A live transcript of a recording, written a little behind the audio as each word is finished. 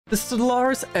The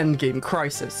Stellaris Endgame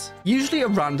crisis. Usually a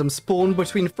random spawn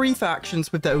between three factions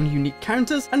with their own unique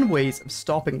counters and ways of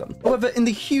stopping them. However, in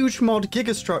the huge mod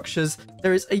gigastructures,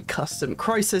 there is a custom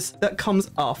crisis that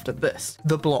comes after this,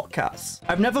 the Blokkats.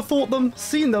 I've never fought them,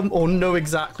 seen them, or know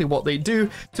exactly what they do,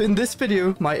 so in this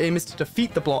video, my aim is to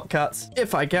defeat the Blokkats,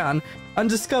 if I can, and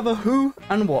discover who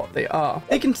and what they are.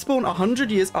 They can spawn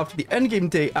 100 years after the endgame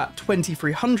day at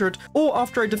 2300, or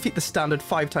after I defeat the standard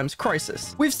 5x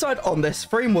crisis. We've started on this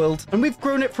frame world, and we've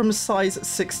grown it from size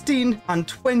 16 and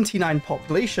 29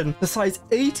 population to size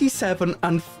 87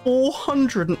 and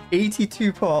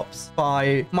 482 pops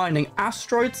by mining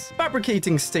asteroids,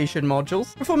 fabricating station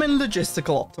modules, performing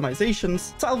logistical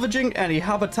optimizations, salvaging any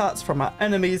habitats from our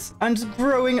enemies, and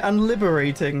growing and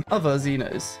liberating other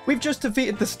Xenos. We've just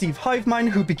defeated the Steve Hive Mine,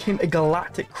 who became a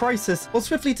galactic crisis, while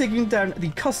swiftly taking down the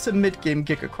custom mid-game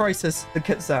giga crisis, the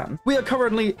Kazan. We are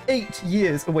currently 8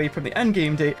 years away from the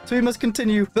endgame date, so we must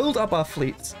continue, build up our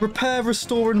fleets, repair,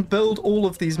 restore, and build all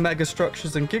of these mega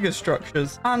structures and giga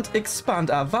structures, and expand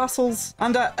our vassals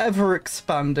and our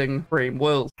ever-expanding frame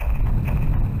world.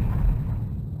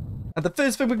 And the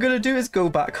first thing we're going to do is go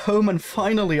back home and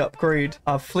finally upgrade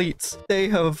our fleets. They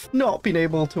have not been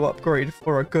able to upgrade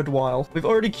for a good while. We've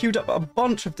already queued up a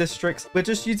bunch of districts. We're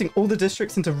just using all the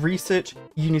districts into research,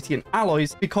 unity, and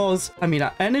alloys because, I mean,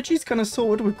 our energy's kind of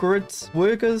sorted with grids,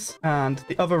 workers, and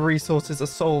the other resources are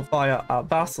solved via our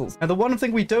vassals. And the one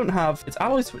thing we don't have is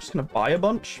alloys, which is going to buy a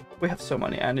bunch. We have so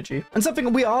many energy. And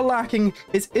something we are lacking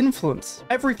is influence.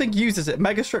 Everything uses it.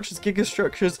 Megastructures,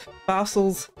 gigastructures,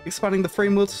 vassals, expanding the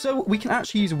frame world. So we can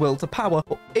actually use will to power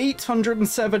for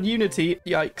 807 unity.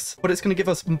 Yikes. But it's going to give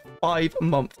us 5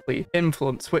 monthly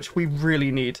influence, which we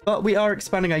really need. But we are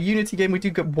expanding our unity game. We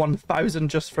do get 1000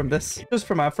 just from this, just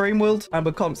from our frame world. And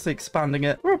we're constantly expanding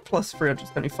it. We're at plus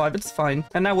 325. It's fine.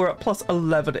 And now we're at plus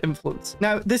 11 influence.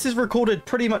 Now, this is recorded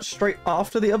pretty much straight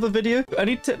after the other video.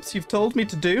 Any tips you've told me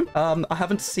to do? I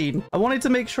haven't seen. I wanted to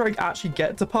make sure I actually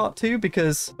get to part 2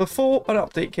 because before an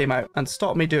update came out and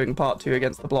stopped me doing part 2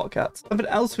 against the Blokkats. Something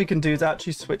else we can do is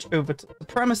actually switch over to the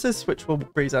premises, which will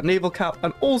raise our naval cap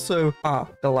and also our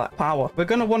galactic power. We're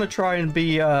going to want to try and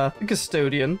be a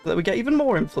custodian so that we get even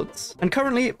more influence. And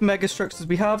currently, mega structures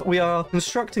we are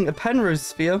constructing a Penrose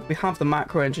sphere. We have the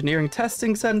macro engineering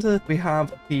testing center. We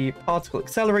have the particle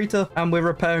accelerator, and we're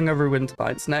repairing a ruined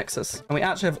science nexus. And we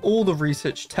actually have all the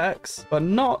research techs, but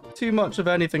not too much of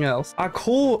anything else. Our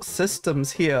core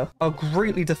systems here are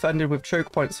greatly defended with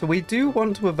choke points, so we do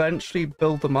want to eventually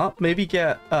build them up. Maybe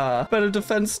get better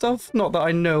defense stuff. Not that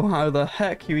I know how the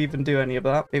heck you even do any of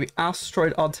that. Maybe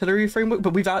asteroid artillery framework,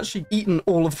 but we've actually eaten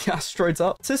all of the asteroids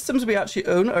up. Systems we actually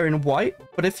own are in white,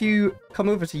 but if you come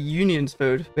over to unions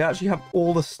mode, we actually have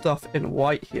all the stuff in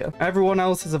white here. Everyone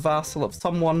else is a vassal of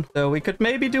someone, so we could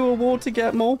maybe do a war to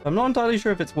get more. I'm not entirely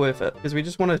sure if it's worth it because we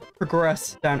just want to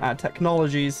progress down our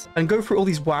technologies and go through all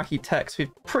these wacky techs.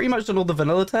 We've pretty much done all the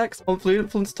vanilla techs. Hopefully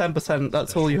influence 10%.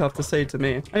 That's all you have to say to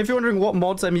me. And if you're wondering what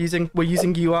mods I'm using, we're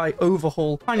using UI,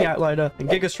 Overhaul, Tiny Outliner, and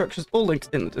Gigastructures, all linked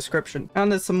in the description.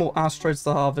 And there's some more asteroids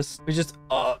to harvest. We just,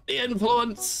 oh, the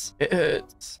influence. It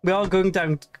hurts. We are going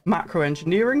down macro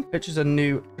engineering, which is a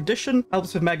new tradition.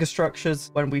 Helps with megastructures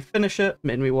when we finish it.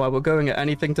 Meanwhile, we're going at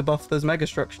anything to buff those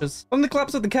megastructures. From the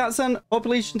collapse of the Kazan,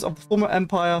 populations of the former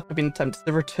empire have been attempted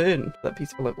to return to their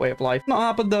peaceful way of life. Not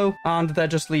happened though, and they're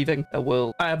just leaving their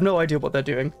world. I have no idea what they're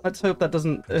doing. Let's hope that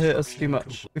doesn't hurt us too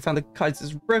much. We found the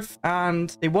Kaiser's Rift,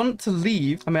 and they want to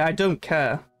leave. I mean, I don't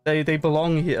care. They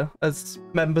belong here as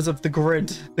members of the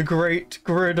grid, the great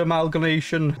grid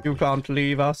amalgamation. You can't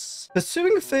leave us.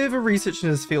 Pursuing further research in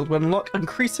this field will unlock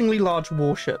increasingly large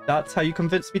warship. That's how you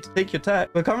convinced me to take your tech.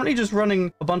 We're currently just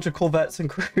running a bunch of corvettes and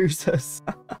cruisers.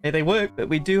 Hey, they work, but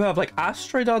we do have like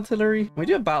asteroid artillery. We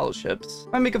do have battleships.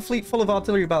 I make a fleet full of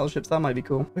artillery battleships. That might be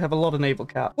cool. We have a lot of naval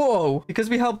cap. Whoa,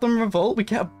 because we helped them revolt, we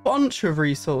get a bunch of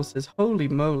resources. Holy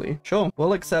moly. Sure,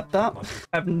 we'll accept that.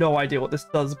 I have no idea what this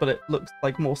does, but it looks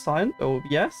like more science. Oh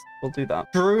yes, we'll do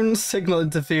that. Drone signal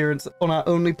interference on our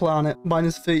only planet,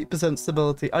 minus 30%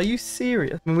 stability. Are you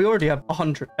serious? I mean, we already have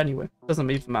 100 anyway.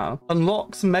 Doesn't even matter.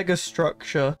 Unlocks mega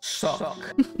structure.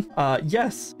 Suck.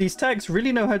 Yes, these tags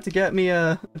really know how to get me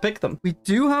to pick them. We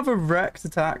do have a wrecked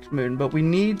attack moon, but we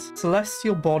need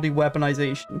celestial body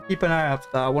weaponization. Keep an eye out for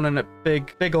that. I want a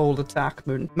big old attack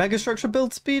moon. Mega structure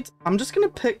build speed. I'm just gonna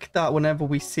pick that whenever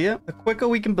we see it. The quicker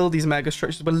we can build these mega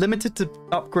structures, we're limited to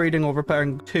upgrading or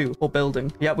repairing cog 2 for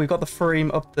building. Yeah, we've got the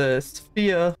frame of the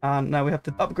sphere, and now we have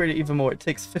to upgrade it even more. It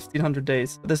takes 1500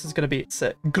 days, but this is going to be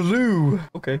sick. Glue.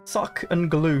 Okay, suck and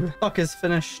glue. Suck is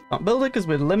finished. Can't build it because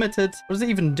we're limited. What does it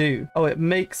even do? Oh, it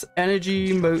makes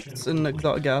energy, motes, and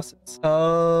exotic gases.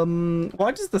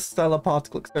 Why does the stellar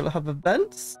particle experiment have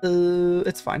events?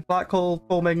 It's fine. Black hole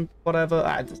forming, whatever.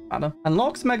 It doesn't matter.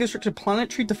 Unlocks megastructure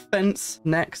planetary defense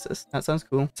nexus. That sounds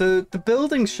cool. So the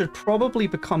buildings should probably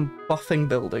become buffing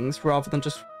buildings rather than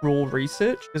just raw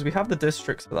research, because we have the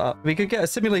districts for that. We could get a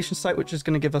simulation site, which is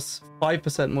going to give us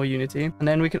 5% more unity. And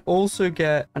then we can also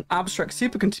get an abstract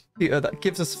supercomputer that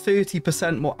gives us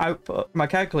 30% more output. My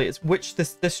calculators, which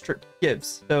this district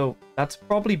gives. So that's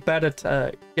probably better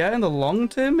to get in the long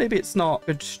term. Maybe it's not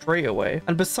good straight away.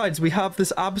 And besides, we have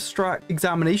this abstract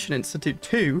examination institute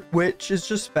too, which is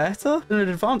just better than an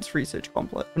advanced research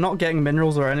complex. We're not getting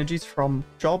minerals or energies from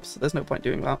jobs, so there's no point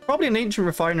doing that. Probably an ancient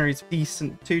refinery is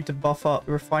decent too to buff up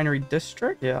the refinery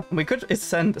district. Yeah, and we could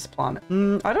ascend this planet.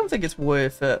 I don't think it's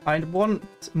worth it. I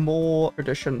want more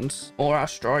traditions, more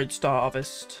asteroid star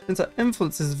harvest. Since our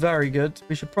influence is very good,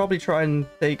 we should probably try and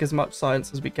take as much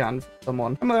science as we can from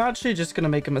someone. And we're actually just going to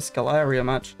make them a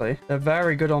Stellarium, actually. They're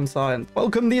very good on science.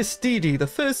 Welcome the Astidi, the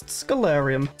first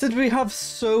Stellarium. Since we have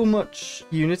so much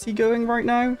unity going right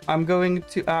now, I'm going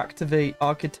to activate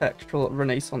architectural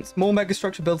renaissance. More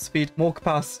megastructure build speed, more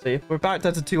capacity. We're back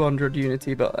down to 200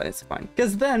 unity, but it's fine.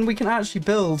 Because then we can actually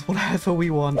build whatever we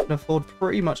want and afford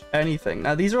pretty much anything.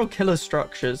 Now, these are all killer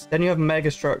structures. Then you have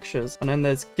mega structures, and then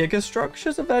there's giga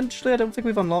structures eventually. I don't think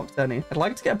we've unlocked any. I'd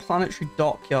like to get a planetary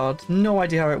dockyard. No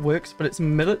idea how it works, but it's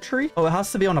military. Oh, it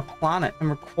has to be on a planet and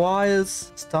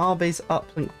requires starbase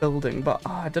uplink building, but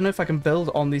I don't know if I can build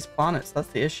on these planets. That's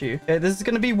the issue. Okay, this is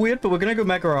going to be weird, but we're going to go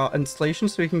mega art installation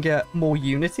so we can get more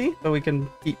unity, so we can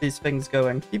keep these things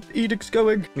going. Keep the edicts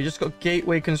going. We just got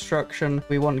gateway construction.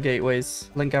 We want gateways.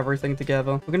 Link everything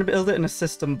together. We're going to build it in a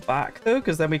system back though,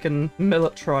 because then we can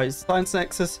militarize. Science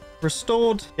nexus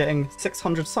restored, getting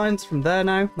 600 science from there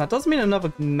now. That does mean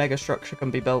another mega structure can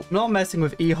be built. I'm not messing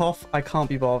with EHOF. I can't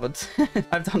be bothered.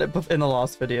 I've done it in the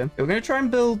last video. Okay, we're going to try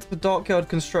and build the dockyard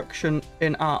construction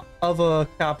in our other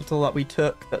capital that we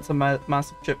took. That's a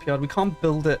massive shipyard. We can't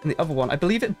build it in the other one. I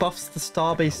believe it buffs the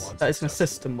starbase that it's in a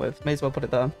system with. May as well put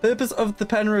it there. Purpose of the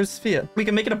Penrose sphere. We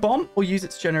can make it a bomb or use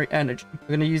it to generate energy. We're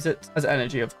going to use it as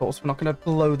energy, of course. We're not going to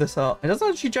blow this up. It doesn't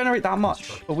actually generate that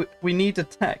much, but we need a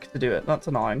tech to do it. That's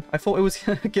annoying. I thought it was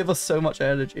going to give us so much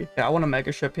energy. Yeah, I want a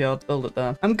mega shipyard. Build it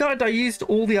there. I'm glad I used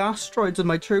all the asteroids in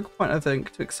my choke point, I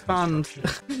think, to expand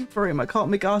frame. I can't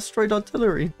make asteroid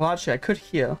artillery. Well, actually, I could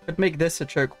here. I could make this a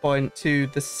choke point to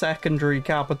the secondary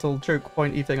capital choke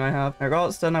pointy thing I have. There, got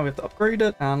it's done. Now we have to upgrade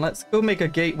it. And let's go make a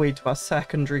gateway to our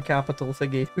secondary capital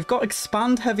thingy. We've got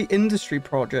expand heavy industry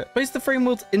project. Place the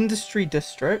frameworld's industry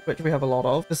district, which we have a lot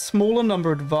of. The smaller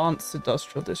number of advanced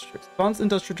industrial districts. Advanced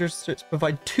industrial districts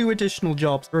provide 2 additional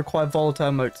jobs that require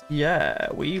volatile modes. Yeah,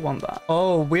 we want that.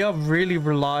 Oh, we are really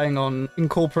relying on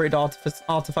incorporated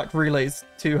artifact relays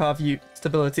to have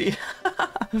stability.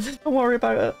 Don't worry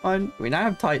about it. Fine. We now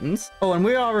have Titans. Oh, and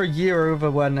we are a year over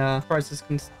when Crisis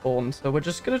can spawn, so we're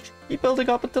just gonna keep building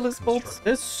up until it spawns.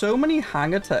 There's so many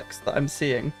hangar techs that I'm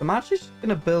seeing. I'm actually just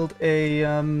gonna build a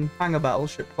hangar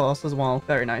battleship class as well.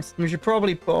 Very nice. We should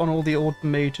probably put on all the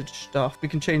automated stuff. We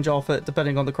can change off it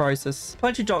depending on the crisis.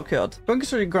 Planetary dockyard.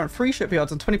 Don't grant 3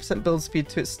 shipyards and 20% build speed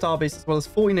to its starbase, as well as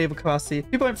 40 naval capacity,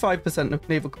 2.5% of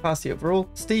naval capacity overall.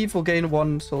 Steve will gain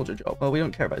 1 soldier job. Well, we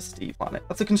don't care about Steve planet.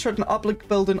 That's to construct an uplink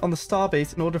building on the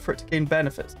starbase in order for it to gain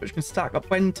benefits, which can stack up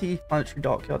 20 planetary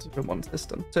dockyards within 1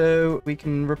 system. So we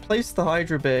can replace the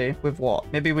Hydro Bay with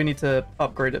what? Maybe we need to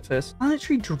upgrade it first.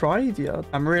 Planetary drive yard.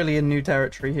 I'm really in new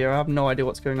territory here. I have no idea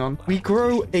what's going on. We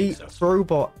grow a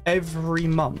robot every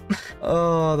month.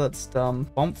 Oh, that's dumb.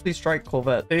 Monthly strike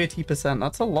corvette, 30%.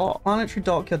 That's a lot. Planetary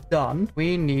dockyard done.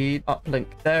 We need uplink.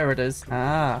 There it is.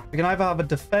 Ah, we can either have a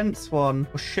defense one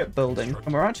or shipbuilding.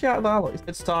 And we're actually out of alloys.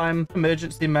 It's time.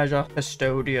 Emergency measure.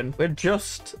 Custodian. We're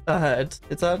just ahead.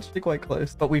 It's actually quite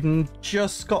close. But we've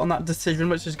just gotten that decision,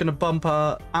 which is going to bump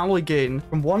our alloy gain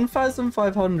from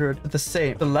 1,500 to the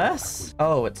same. The less?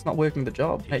 Oh, it's not working the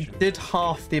job. It did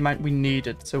half the amount we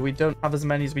needed, so we don't have as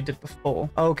many as we did before.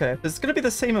 Okay. It's going to be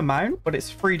the same amount, but it's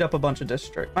freed up a bunch of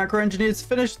districts. Macro engineers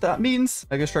finished. That means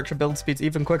mega structure build speed's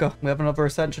even quicker. We have another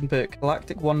ascension perk.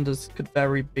 Galactic Wonders could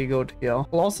very be good here.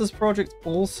 Colossus project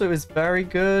also is very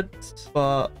good,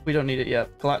 but we don't need it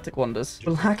yet. Galactic Wonders.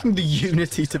 We're lacking the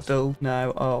unity to build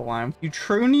now. Oh, wow.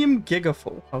 Neutronium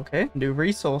Gigafall. Okay. New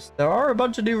resource. There are a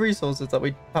bunch of new resources that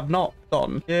we have not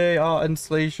gotten. Yay, art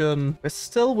installation. We're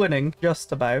still winning,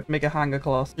 just about. Make a hangar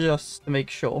class, just to make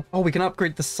sure. Oh, we can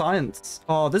upgrade the science.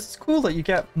 Oh, this is cool that you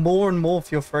get more and more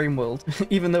for your frame world,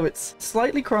 even though it's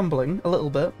slightly crumbling a little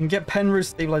bit. You can get Penrose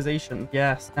stabilization.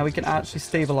 Yes, now we can actually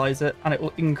stabilize it, and it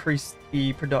will increase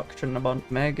the production amount.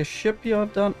 Mega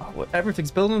shipyard done. Oh,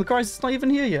 everything's building. The crisis is not even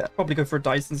here yet. Probably go for a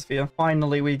Dyson sphere.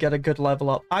 Finally, we get a good level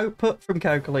up. Output from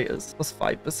calculators plus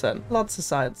 5%. Lots of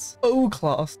science.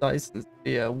 O-class Dyson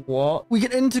sphere. What? We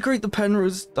can integrate the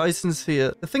Penrose Dyson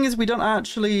sphere. The thing is, we don't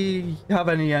actually have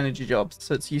any energy jobs,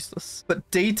 so it's useless. But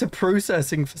data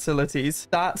processing facilities,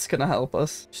 that's gonna help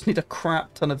us. Just need a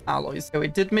crap ton of alloys. So we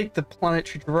did make the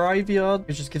planetary drive yard,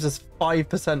 which just gives us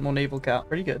 5% more naval cap.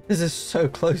 Pretty good. This is so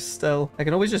close still. I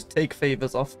can always just take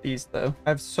favors off these though. I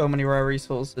have so many rare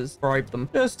resources. Bribe them.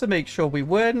 Just to make sure we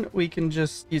win, we can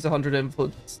just use 100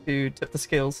 influence to tip the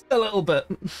scales a little bit.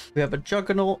 We have a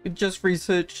juggernaut. We just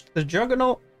researched the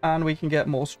juggernaut. And we can get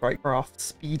more strike craft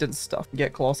speed and stuff.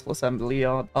 Get colossal assembly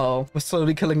yard. Oh, we're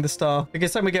slowly killing the star. I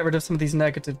guess time we get rid of some of these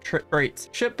negative traits.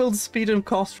 Ship build speed and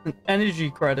cost from energy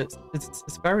credits.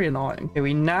 It's very annoying. Okay,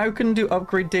 we now can do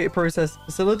upgrade data process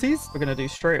facilities. We're gonna do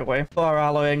straight away. Our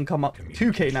alloy income up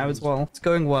 2k now as well. It's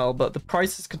going well, but the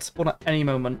prices could spawn at any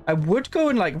moment. I would go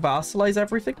and like vassalize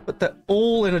everything, but they're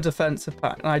all in a defensive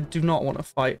pact, and I do not want to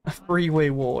fight a three-way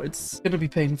war. It's gonna be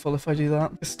painful if I do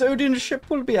that. Custodian ship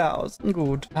will be ours.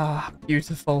 Good. Ah,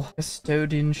 beautiful.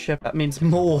 Custodian ship. That means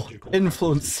more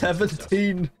influence.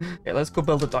 17. Okay, let's go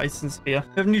build a Dyson sphere.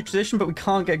 We have a new tradition, but we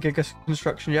can't get giga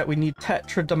construction yet. We need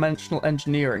tetradimensional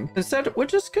engineering. Instead, we're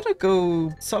just gonna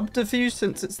go subterfuge,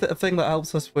 since it's the thing that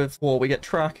helps us with war. We get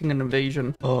tracking and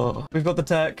invasion. Oh, we've got the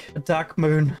tech. Attack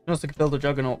moon. I also can build a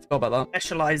juggernaut. Forgot about that.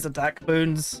 Specialized attack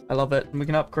moons. I love it. And we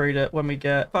can upgrade it when we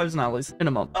get 1,000 alloys in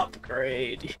a month.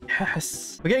 Upgrade.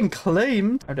 Yes. We're getting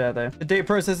claimed. How dare they? The data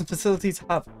processing facilities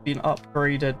have been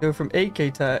upgraded. Go from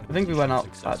 8k to, I think we went up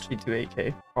actually to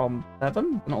 8k from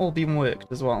 7, and all been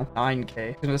worked as well.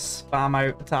 9k. Gonna spam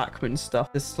out attack moon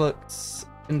stuff. This looks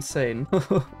insane.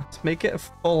 Let's make it a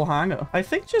full hangar. I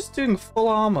think just doing full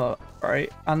armor,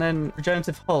 right, and then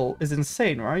regenerative hull is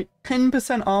insane, right?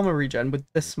 10% armor regen with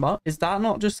this much. Is that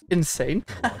not just insane?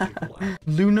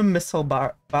 Lunar missile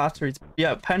batteries.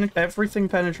 Yeah, everything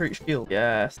penetrates shield.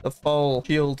 Yes, the full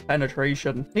shield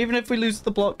penetration. Even if we lose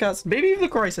the Blokkats, maybe even the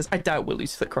crisis. I doubt we'll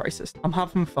lose the crisis. I'm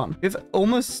having fun. We have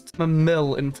almost a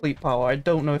mil in fleet power. I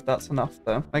don't know if that's enough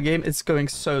though. My game is going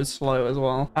so slow as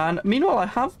well. And meanwhile, I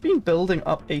have been building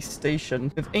up a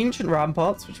station with ancient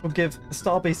ramparts, which will give the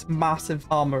starbase massive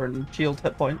armor and shield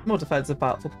hit point, more defensive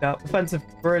battle cap, defensive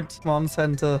grid, command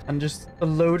center, and just a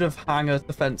load of hangar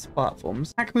defense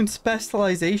platforms. Hackmoon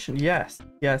specialization. Yes,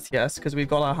 because we've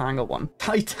got our hangar one.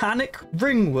 Titanic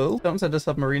ring world. Don't send a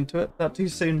submarine to it. Is that too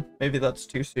soon? Maybe that's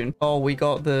too soon. Oh, we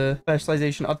got the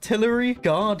specialization. Artillery,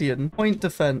 guardian, point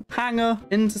defense, hangar,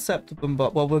 interceptor bomber.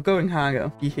 Well, we're going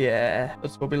hangar. Yeah,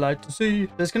 that's what we like to see.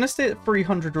 It's going to stay at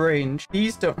 300 range.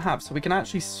 These don't have, so we can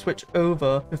actually switch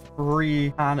over to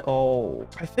 3 and oh,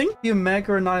 I think the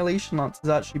Omega Annihilation Lance is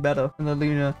actually better than the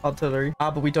Lunar Artillery. Ah,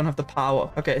 but we don't have the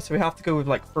power. Okay, so we have to go with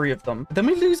like 3 of them. Then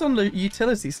we lose on the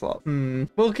utility slot.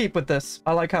 We'll keep with this.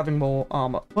 I like having more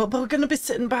armor. Well, but we're going to be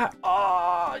sitting back.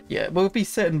 Ah, yeah, we'll be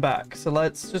sitting back. So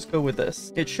let's just go with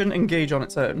this. It shouldn't engage on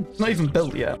its own. It's not even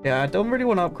built yet. Yeah, I don't really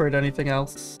want to upgrade anything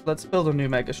else. Let's build a new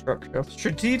mega structure.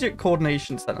 Strategic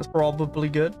Coordination Center is probably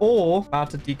good. Or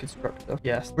Battle Deconstructor.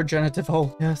 Yes. Regenerative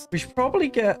hull. Yes. We should probably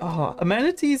get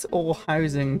amenities or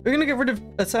housing. We're going to get rid of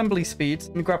assembly speed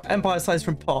and grab empire size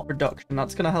from pot reduction.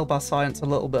 That's going to help our science a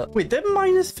little bit. Wait, they're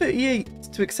minus 38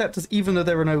 to accept us even though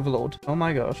they're an overlord. Oh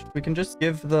my gosh. We can just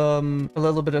give them a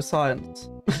little bit of science.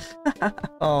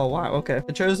 Oh, wow. Okay.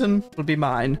 The chosen will be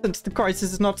mine. Since the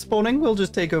crisis is not spawning, we'll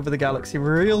just take over the galaxy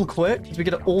real quick. We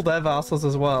get all their vassals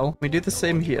as well. We do the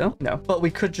same here. No, but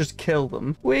we could just kill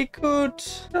them. We could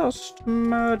just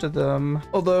murder them.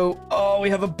 Although, oh, we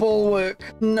have a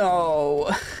bulwark.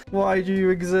 No. Why do you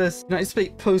exist? United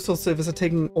States Postal Service are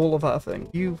taking all of our things.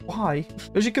 Why?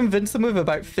 We should convince them with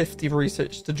about 50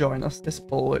 research to join us. This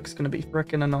bulwark's going to be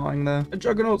freaking annoying though. The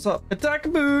Juggernaut's up. Attack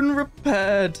moon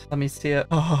repaired. Let me see it.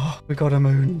 Oh. Oh, we got a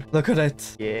moon. Look at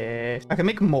it. Yeah. I can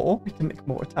make more. We can make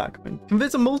more attack moon.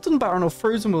 Convert a molten baron or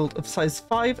frozen world of size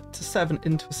 5 to 7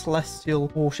 into a celestial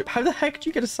warship. How the heck do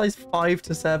you get a size 5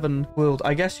 to 7 world?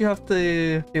 I guess you have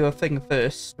to do a thing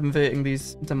first. Converting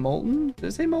these into molten. Did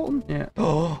it say molten? Yeah.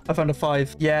 Oh, I found a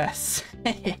 5. Yes.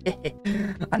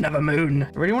 Another moon.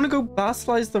 I really want to go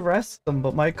vassalize the rest of them,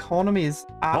 but my economy is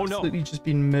absolutely just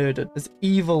been murdered. This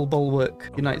evil bulwark.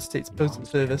 United States Postal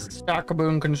Service. Stack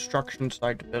moon construction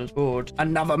site to build. Good.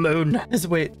 Another moon. Just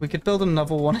wait. We could build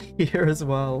another one here as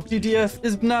well. GDF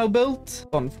is now built.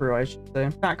 Gone through, I should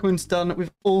say. Stack moon's done.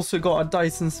 We've also got a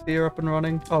Dyson sphere up and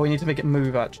running. Oh, we need to make it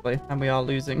move actually. And we are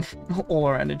losing all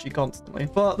our energy constantly.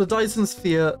 But the Dyson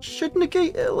sphere should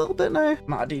negate it a little bit now.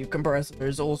 Maddie compressor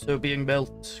is also being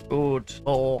built. Good.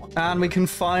 Oh. And we can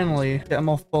finally get them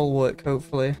off bulwark,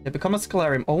 hopefully. They become a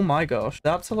Scalarium. Oh my gosh.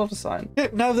 That's a lot of sign.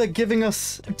 Now they're giving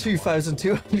us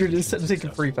 2,200 instead of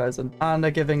taking 3,000. And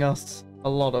they're giving us a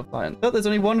lot of science. But there's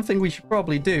only one thing we should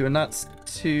probably do, and that's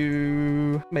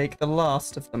to make the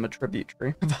last of them a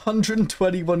tributary of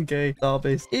 121k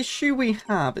starbase. Issue we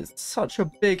have is such a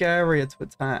big area to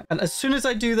attack, and as soon as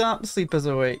I do that, sleepers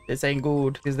awake. This ain't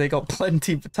good because they got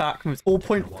plenty of attack moves.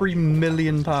 4.3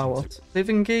 million power. They've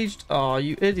engaged. Oh,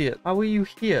 you idiot. How are you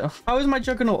here? How is my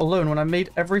juggernaut alone when I made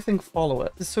everything follow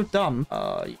it? This is so dumb.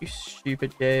 You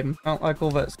stupid game. I don't like all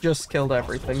that's just killed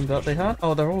everything that they had.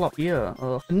 Oh, they're all up here.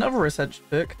 Another ascension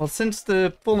pick. Well, since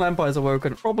the Fallen Empire's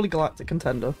awoken, probably galactic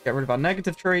contender. Get rid of our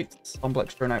negative traits.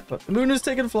 Complex drone output. The moon has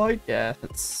taken flight. Yeah,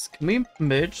 can we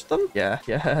merge them? Yeah,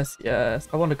 yes.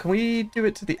 I wonder, can we do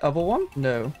it to the other one?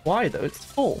 No. Why though? It's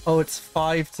 4. Oh, it's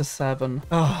 5 to 7.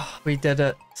 Oh, we did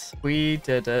it. We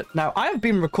did it. Now, I have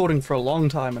been recording for a long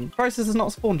time and Crisis has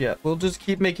not spawned yet. We'll just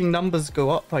keep making numbers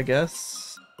go up, I guess,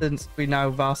 since we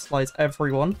now vassalize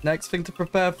everyone. Next thing to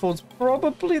prepare for is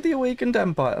probably the Awakened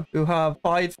Empire, who have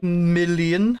 5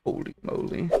 million. Holy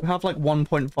moly. We have like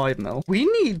 1.5 mil. We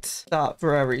need that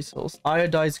for our resource.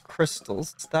 Iodized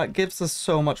crystals. That gives us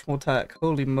so much more tech.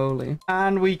 Holy moly.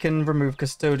 And we can remove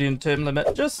custodian term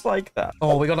limit just like that.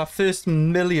 Oh, we got our first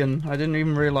million. I didn't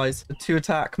even realize. The 2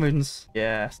 attack moons.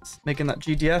 Yes. Making that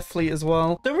GDF fleet as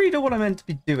well. Don't really know what I'm meant to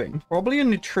be doing. Probably a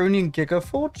Neutronian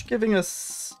Gigaforge giving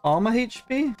us armor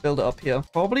HP. Build it up here.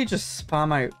 Probably just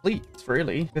spam out fleets,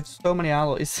 really. We have so many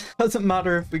alloys. Doesn't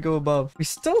matter if we go above. We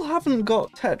still haven't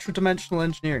got tetradimensional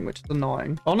engineering, which is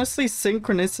annoying. Honestly,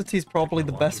 synchronicity is probably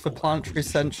the best for planetary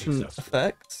ascension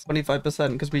effects.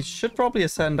 25%, because we should probably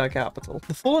ascend our capital.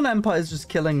 The Fallen Empire is just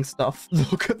killing stuff.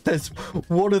 Look at this.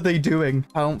 What are they doing?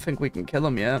 I don't think we can kill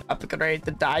them yet. Upgrade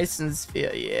the Dyson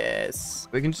sphere. Yes.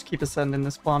 We can just keep ascending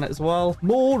this planet as well.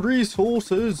 More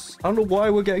resources. I don't know why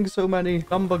we're getting so many.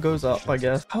 Number goes up, I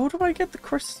guess. How do I get the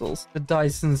crystals? The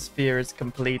Dyson sphere is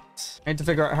complete. I need to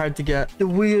figure out how to get the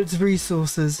weird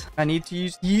resources. I need to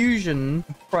use fusion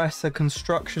to press a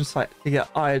construction site to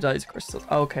get iodized crystals.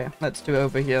 Okay, let's do it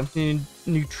over here. The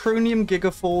Neutronium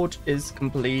Gigaforge is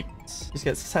complete. Just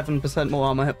gets 7% more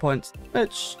armor hit points,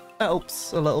 which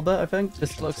helps a little bit, I think.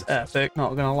 This looks epic,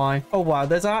 not gonna lie. Oh wow,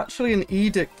 there's actually an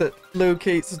edict that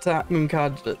locates attack moon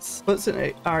candidates. Puts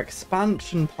in our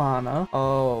expansion planner.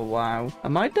 Oh wow.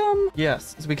 Am I dumb?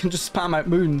 Yes, because we can just spam out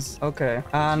moons. Okay.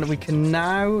 And we can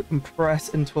now compress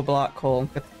into a black hole.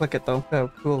 Have to click it though.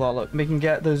 Oh, cool that look. We can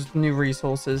get those new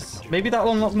resources. Maybe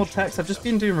that'll unlock more text. I've just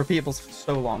been doing repeatables for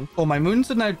so long. Oh, my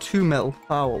moons are now 2 mil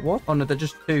power. What? Oh no, they're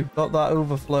just 2. Got that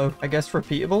overflow. I guess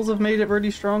repeatables have made it really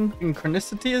strong.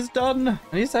 Synchronicity is done.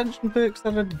 Any ascension perks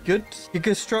that are good?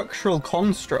 Gigastructural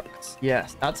constructs.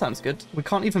 Yes, that sounds good. We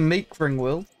can't even make ring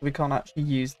world. We can't actually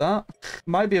use that.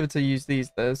 Might be able to use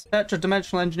these though.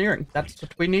 Tetradimensional engineering. That's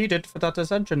what we needed for that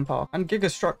ascension part. And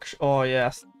gigastructure. Oh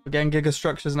yes. We're getting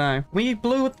gigastructures now. We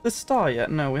blew up the star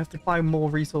yet? No, we have to buy more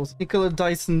resources. Nikola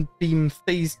Dyson Beam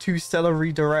Phase 2 Stellar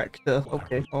Redirector.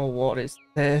 Okay. Oh, what is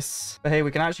this? But hey, we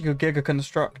can actually go giga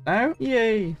construct now.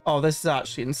 Yay. Oh, this is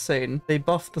actually insane. They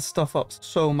buffed the stuff up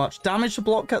so much. Damage to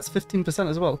Blokkats 15%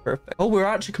 as well. Perfect. Oh, we're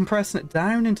actually compressing it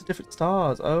down into different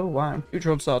stars. Oh, wow.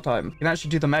 Future star time. We can actually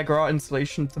do the mega art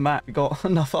installation to map. We got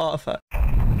enough artifacts.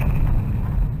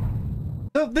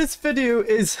 So this video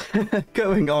is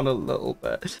going on a little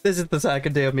bit. This is the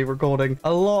second day of me recording.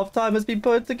 A lot of time has been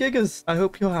put into gigas. I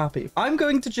hope you're happy. I'm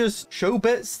going to just show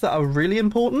bits that are really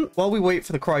important while we wait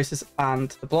for the Crisis and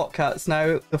the Blokkats.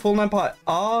 Now, the Fallen Empire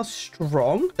are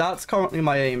strong. That's currently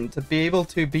my aim, to be able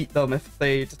to beat them if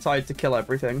they decide to kill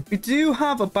everything. We do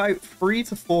have about 3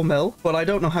 to 4 mil, but I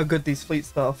don't know how good these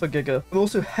fleets are for Giga. I'm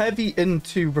also heavy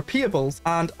into repeatables,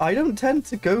 and I don't tend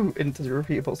to go into the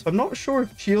repeatables. So I'm not sure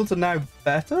if shields are now better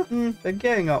better. They're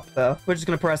getting up there. We're just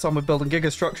going to press on with building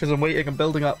giga structures and waiting and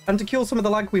building up. And to cure some of the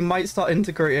lag, we might start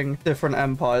integrating different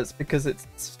empires because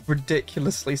it's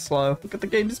ridiculously slow. Look at the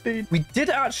game speed. We did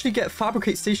actually get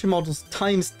fabricate station models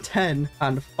times 10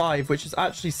 and 5, which is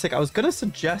actually sick. I was going to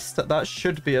suggest that that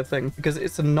should be a thing because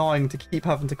it's annoying to keep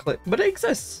having to click, but it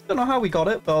exists. Don't know how we got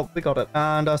it, but we got it.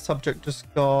 And our subject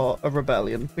just got a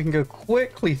rebellion. We can go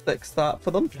quickly fix that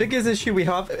for them. Biggest issue we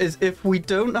have is if we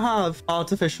don't have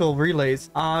artificial relays,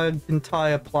 our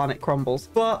entire planet crumbles.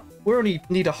 But we only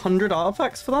need 100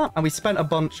 artifacts for that, and we spent a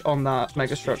bunch on that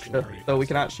mega structure, so we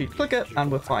can actually click it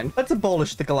and we're fine. Let's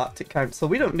abolish the Galactic Council.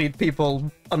 We don't need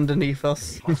people underneath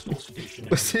us.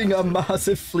 We're seeing a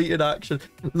massive fleet in action.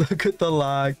 Look at the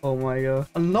lag. Oh my god.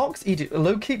 Unlocks edict.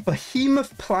 Locate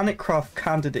behemoth planetcraft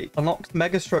candidate. Unlocks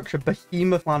mega structure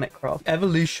behemoth planetcraft.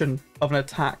 Evolution of an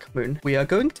attack moon. We are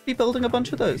going to be building a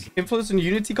bunch of those. Influence and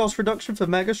unity cost reduction for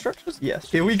mega structures. Yes.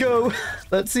 Here we go.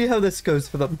 Let's see how this goes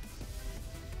for them.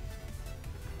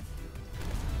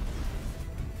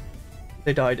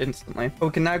 They died instantly. Oh,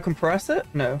 we can now compress it?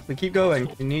 No, we keep going.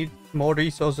 We need more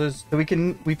resources. So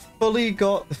we've fully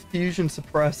got the fusion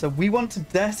suppressor. We want to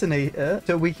detonate it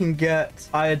so we can get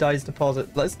iodized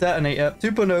deposit. Let's detonate it.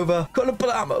 Supernova,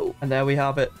 Colapalamo. And there we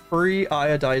have it. 3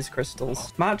 iodized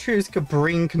crystals. Matryoshka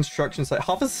brain construction site.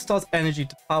 Half a star's energy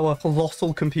to power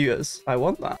colossal computers. I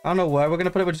want that. I don't know where we're going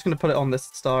to put it. We're just going to put it on this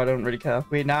star. I don't really care.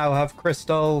 We now have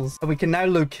crystals. And we can now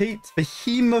locate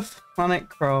behemoth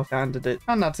planetcraft candidate.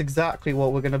 And that's exactly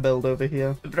what we're going to build over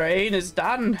here. The brain is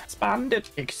done. Expand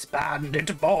it. Expand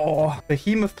it more.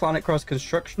 Behemoth planetcraft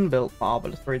construction built.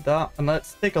 Marvelous. Read that. And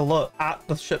let's take a look at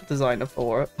the ship designer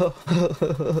for it.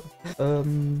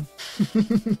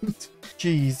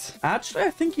 Jeez. Actually,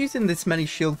 I think using this many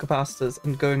shield capacitors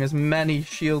and going as many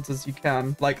shields as you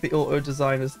can, like the auto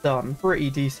design has done,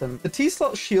 pretty decent. The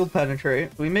T-slot shield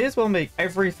penetrate. We may as well make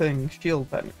everything shield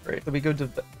penetrate. So we go to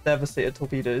devastator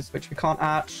torpedoes, which we can't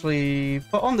actually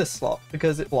put on this slot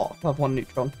because it blocks. Have 1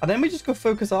 neutron. And then we just go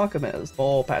focus arc emitters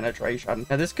for penetration.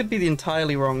 Now, this could be the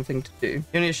entirely wrong thing to do.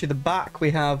 The only issue, the back,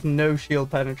 we have no shield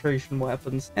penetration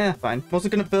weapons. Fine. I'm also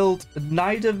going to build a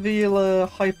Nidavellir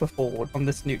hyperforward on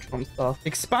this neutron star.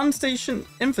 Expand station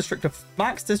infrastructure.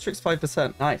 Max districts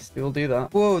 5%. Nice. We will do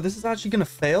that. Whoa, this is actually going to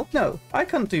fail? No, I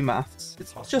can't do maths.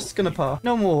 It's just going to pass.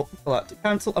 No more Galactic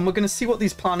Council. And we're going to see what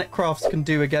these planet crafts can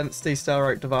do against a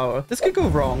Stellarite Devourer. This could go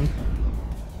wrong.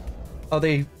 Oh,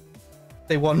 they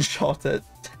one-shot it.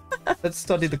 Let's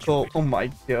study the core. Oh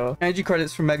my god. Energy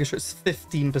credits from Megastructure is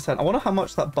 15%. I wonder how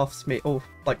much that buffs me. Oh,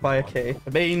 like by a K.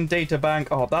 The main data bank.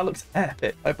 Oh, that looks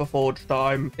epic. Hyperforge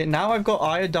time. Okay, now I've got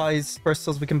iodized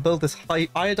crystals. We can build this high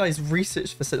iodized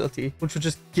research facility, which will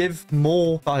just give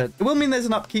more iron. It will mean there's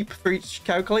an upkeep for each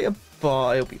calculator,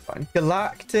 but it'll be fine.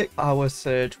 Galactic Power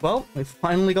Surge. Well, we've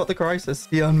finally got the crisis.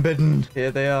 The Unbidden.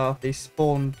 Here they are. They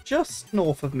spawn just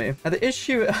north of me. Now, the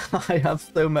issue, I have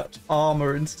so much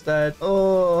armor instead.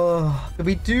 Oh,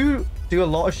 we do a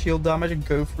lot of shield damage and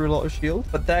go through a lot of shield,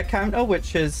 but their counter,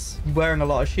 which is wearing a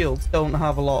lot of shields, don't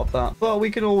have a lot of that. But we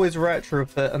can always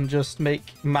retrofit and just make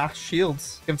mass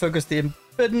shields. We can focus the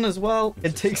Bidden as well.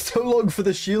 It takes so long for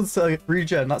the shields to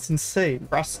regen. That's insane.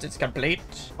 Rust is complete.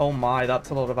 Oh my, that's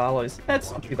a lot of alloys.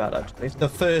 It's not too bad, actually. The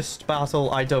first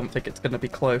battle, I don't think it's going to be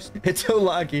close. It's so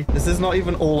laggy. This is not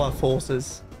even all our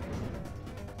forces.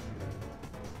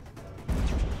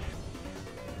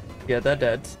 Yeah, they're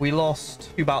dead. We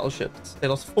lost 2 battleships. They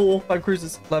lost 4 five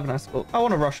cruisers, 11 escorts. I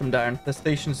want to rush them down. The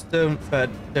stations don't fare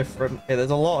different. Okay,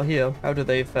 there's a lot here. How do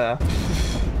they fare?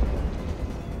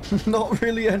 Not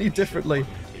really any differently.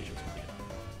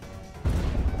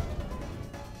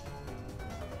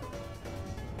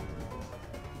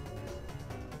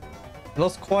 We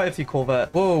lost quite a few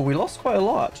corvettes. Whoa, we lost quite a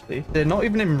lot, actually. They're not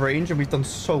even in range, and we've done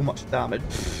so much damage.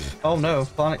 Oh, no.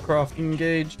 Planetcraft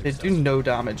engaged. They do no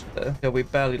damage there. Yeah, we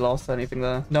barely lost anything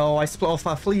there. No, I split off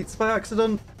our fleets by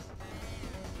accident.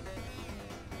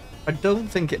 I don't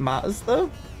think it matters,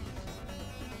 though.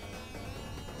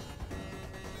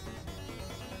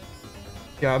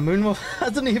 Yeah, Moonwolf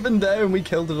hasn't even there and we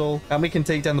killed it all. And we can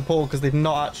take down the port because they've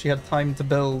not actually had time to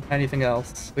build anything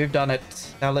else. We've done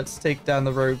it. Now let's take down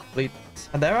the rogue fleet.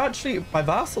 And they're actually my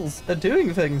vassals. They're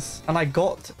doing things. And I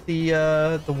got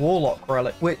the Warlock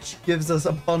relic, which gives us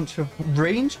a bunch of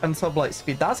range and sublight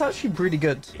speed. That's actually pretty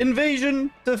good. Invasion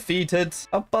defeated.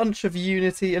 A bunch of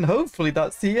unity. And hopefully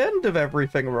that's the end of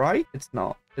everything, right? It's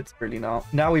not. It's really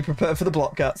not. Now we prepare for the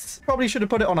Blokkats. Probably should have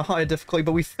put it on a higher difficulty,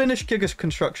 but we finished Giga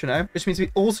Construction now, which means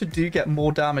we also do get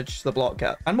more damage to the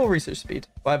Blokkats and more research speed,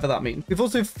 whatever that means. We've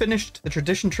also finished the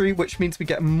Tradition Tree, which means we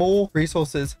get more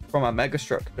resources from our mega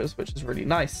structures, which is really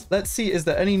nice. Let's see, is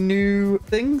there any new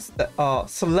things that are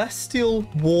Celestial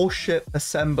Warship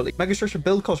Assembly, mega structure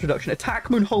build cost reduction, attack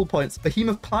moon hull points,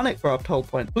 Behemoth planet graft hull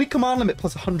point, fleet command limit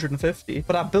plus 150,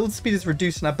 but our build speed is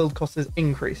reduced and our build cost is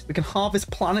increased. We can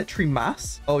harvest planetary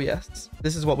mass. Oh yes,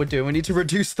 this is what we're doing. We need to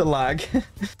reduce the lag.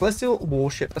 Celestial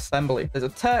Warship Assembly. There's a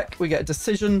tech, we get a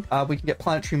decision, we can get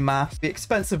planetary mass. Be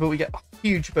expensive, but we get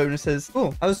huge bonuses.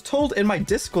 Oh, I was told in my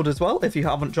Discord as well, if you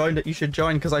haven't joined it, you should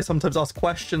join, because I sometimes ask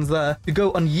questions there, to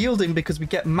go unyielding because we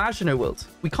get Maginot Worlds.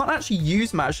 We can't actually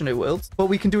use Maginot Worlds, but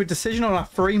we can do a decision on our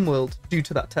frame world due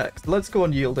to that text. Let's go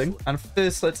unyielding. And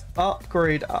first, let's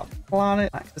upgrade our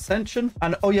planet, max ascension.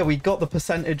 And oh yeah, we got the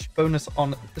percentage bonus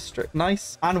on district.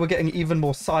 Nice. And we're getting even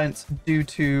more science due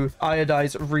to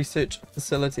Iodized Research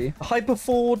Facility. The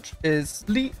Hyperforge is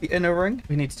complete. The inner ring.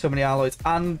 We need so many alloys.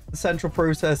 And the central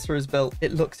processor is built.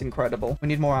 It looks incredible. We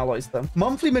need more alloys though.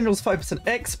 Monthly minerals 5%.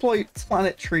 Exploit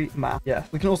planetary map. Yeah.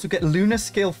 We can also get lunar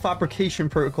scale fabrication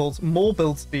protocols, more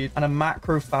build speed, and a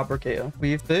macro fabricator.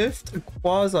 We've birthed a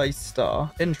quasi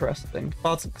star. Interesting.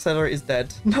 Particle accelerator is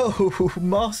dead. No,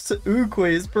 Master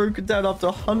Uguay is broken down after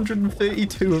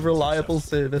 132 of reliable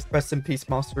service. Rest in peace,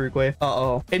 Master Uguay.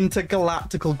 Uh-oh.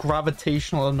 Intergalactical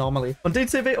gravitational anomaly. On day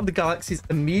survey of the galaxy's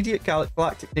immediate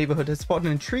galactic neighborhood has spotted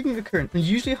an intriguing occurrence. An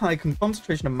usually high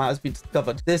concentration of matter has been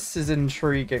discovered. This is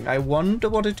intriguing. I wonder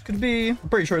what it could be. I'm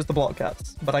pretty sure it's the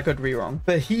Blokkats, but I could be wrong.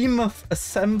 Behemoth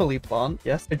assembly plant.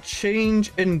 Yes. A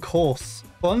change in course.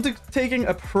 While undertaking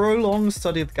a prolonged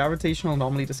study of the gravitational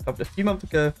anomaly discovered a few months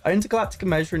ago, our intergalactic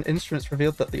measuring instruments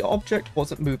revealed that the object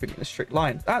wasn't moving in a straight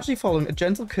line, actually following a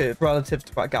gentle curve relative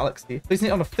to our galaxy, placing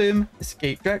it on a firm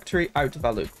escape trajectory out of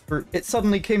our loop. It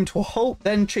suddenly came to a halt,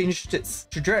 then changed its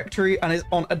trajectory and is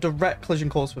on a direct collision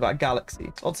course with our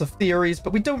galaxy. Lots of theories,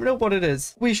 but we don't know what it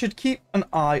is. We should keep an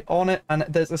eye on it, and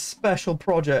there's a special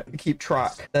project to keep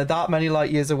track. They're that many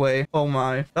light years away. Oh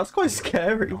my, that's quite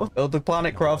scary. Build the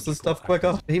planet crafts and stuff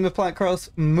quicker. Behemoth planet crafts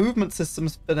movement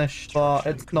system's finished, but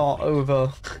it's not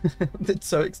over. It's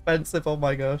so expensive. Oh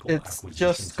my god, it's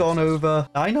just gone over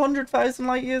 900,000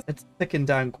 light years. It's ticking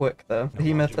down quick though.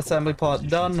 Behemoth assembly plant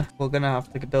done. We're gonna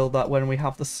have to build that when we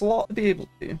have the slot to be able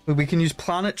to. But we can use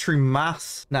planetary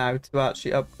mass now to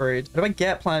actually upgrade. How do I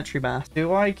get planetary mass?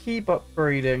 Do I keep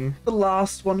upgrading the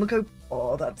last one? Look how,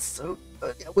 oh, that's so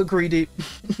good. Yeah, we're greedy.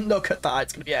 Look at that,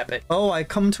 it's gonna be epic. Oh, I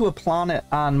come to a planet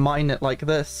and mine it like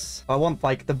this. I want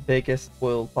like the biggest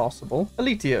world possible.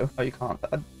 Elitio. Oh, you can't.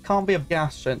 Can't be a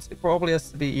gas giant. It probably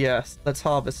has to be, yes. Let's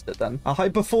harvest it then. Our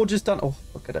Hyperforge is done. Oh,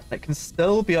 look at it. It can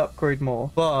still be upgraded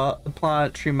more, but the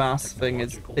planetary mass thing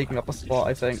is taking up a slot,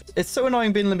 I think. It's so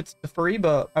annoying being limited to 3,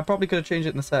 but I probably could have changed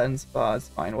it in the settings, but it's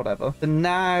fine, whatever. So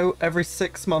now, every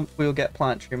 6 months, we'll get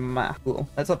planetary mass. Cool.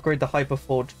 Let's upgrade the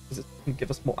Hyperforge because it can give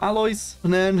us more alloys.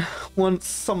 And then once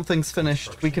something's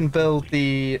finished, we can build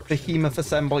the Behemoth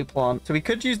assembly plant. So we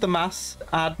could use the mass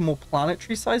to add more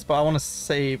planetary size, but I want to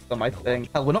save them, I think.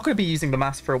 Hell, we're not going to be using the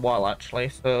mass for a while, actually.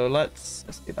 So let's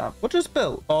do that. What just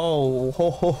built? Oh, ho,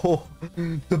 ho, ho.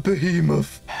 The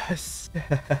Behemoth. Yes.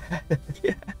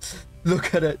 Yes.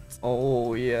 Look at it.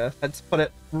 Oh, yeah. Let's put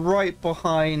it right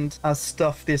behind our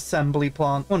stuff, the assembly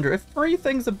plant. Wonder if 3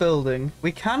 things are building,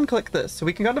 we can click this. So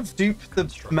we can kind of dupe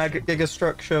the mega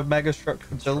structure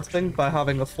build thing by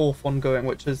having a 4th one going,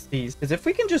 which is these. Because if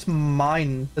we can just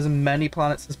mine as many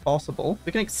planets as possible,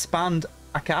 we can expand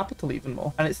our capital even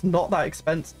more, and it's not that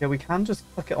expensive. Yeah, we can just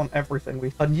click it on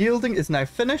everything. Unyielding is now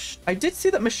finished. I did see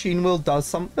that Machine World does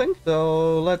something,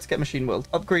 so let's get Machine World.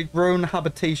 Upgrade drone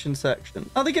habitation section.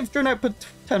 Now they give drone output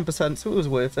 10%, so it was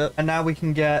worth it. And now we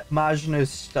can get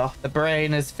Maginot's stuff. The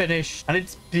brain is finished, and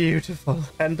it's beautiful.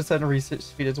 10% research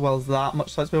speed as well as that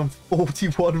much. So it's been on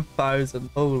 41,000.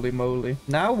 Holy moly.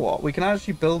 Now what? We can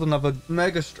actually build another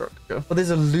mega structure. But there's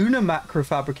a lunar macro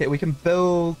fabricator. We can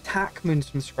build tack moons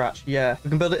from scratch. Yeah. We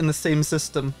can build it in the same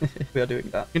system. We are doing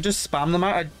that. You can just spam them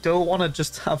out. I don't want to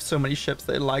just have so many ships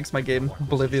that it lags my game.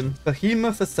 Oblivion.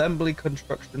 Behemoth assembly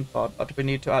construction pod. But we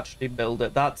need to actually build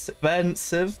it. That's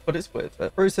expensive, but it's worth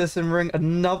it. Processing ring.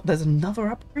 There's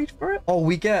another upgrade for it. Oh,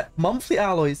 we get monthly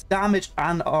alloys, damage,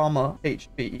 and armor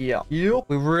HP. Yeah. Yup.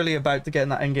 We're really about to get in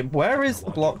that endgame. Where is the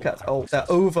Blokkats? Oh, they're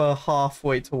over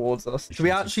halfway towards us. So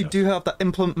we actually do have that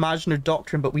implement Magino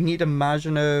doctrine, but we need a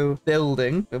Magino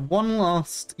building. We have one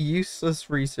last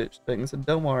useless research thing, so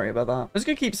don't worry about that. I'm just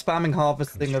gonna keep spamming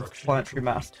harvesting of planetary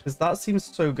mass because that seems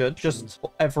so good. Just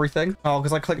for everything. Oh,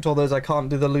 because I clicked all those, I can't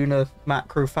do the lunar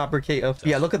macro fabricator.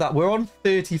 Yeah, look at that. We're on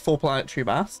 34 planetary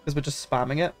mass because we're just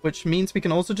spamming it, which means we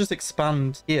can also just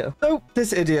expand here. So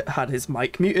this idiot had his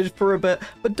mic muted for a bit,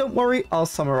 but don't worry, I'll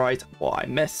summarize what I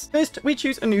missed. First, we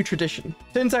choose a new tradition.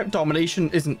 Turns out domination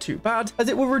isn't too bad, as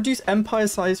it will reduce empire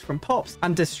size from pops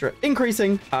and district,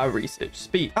 increasing our research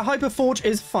speed. Our hyperforge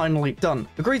is finally done.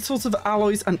 A great source of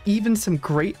alloys and even some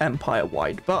great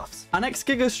empire-wide buffs. Our next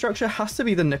gigastructure has to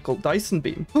be the nickel Dyson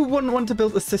beam. Who wouldn't want to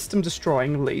build a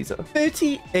system-destroying laser?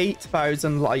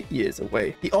 38,000 light years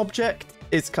away. The object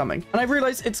is coming, and I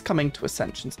realize it's coming to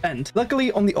Ascension's end,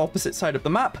 luckily on the opposite side of the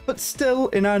map, but still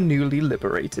in our newly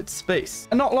liberated space.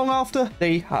 And not long after,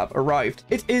 they have arrived.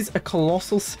 It is a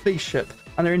colossal spaceship,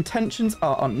 and their intentions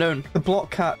are unknown. The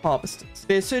Blokkat harvesters.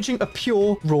 They're searching a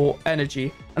pure, raw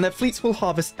energy, and their fleets will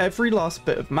harvest every last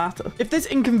bit of matter. If this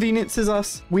inconveniences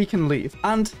us, we can leave,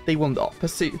 and they will not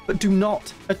pursue. But do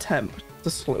not attempt to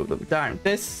slow them down.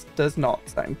 This does not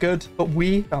sound good, but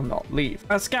we shall not leave.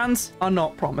 Our scans are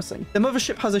not promising. The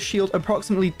mothership has a shield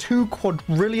approximately 2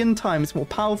 quadrillion times more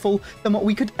powerful than what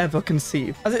we could ever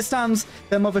conceive. As it stands,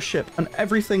 their mothership and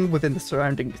everything within the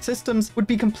surrounding systems would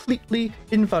be completely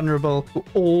invulnerable to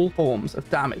all forms of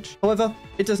damage. However,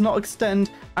 it does not extend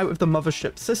out of the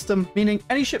mothership system, meaning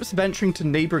any ships venturing to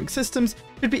neighboring systems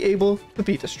should be able to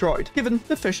be destroyed, given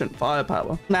sufficient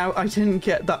firepower. Now, I didn't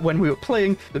get that when we were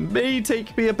playing. It may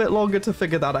take me a bit longer to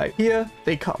figure that out. Here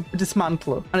they come, a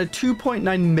dismantler and a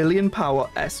 2.9 million power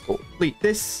escort fleet.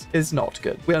 This is not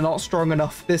good. We are not strong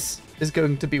enough. This is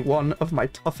going to be one of my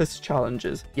toughest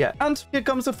challenges yet. And here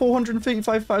comes a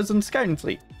 435,000 scouting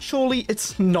fleet. Surely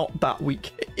it's not that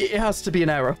weak. It has to be an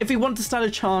error. If we want to stand a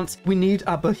chance, we need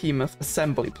a behemoth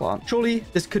assembly plant. Surely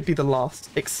this could be the last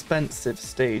expensive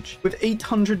stage. With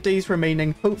 800 days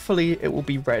remaining, hopefully it will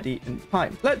be ready in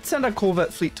time. Let's send our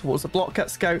corvette fleet towards the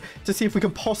Blokkat scout to see if we can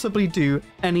possibly do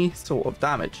any sort of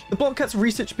damage. The Blokkats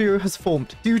Research Bureau has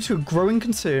formed due to a growing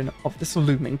concern of this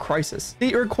looming crisis.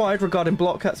 Data required regarding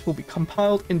Blokkats will be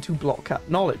compiled into Blokkat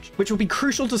knowledge, which will be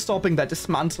crucial to stopping their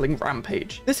dismantling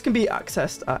rampage. This can be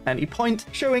accessed at any point,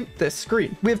 showing this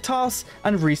screen. We have tasks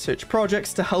and research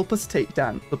projects to help us take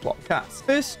down the Blokkats.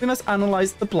 First, we must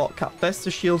analyze the Blokkat Vesta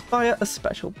shield via a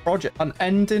special project,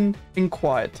 unending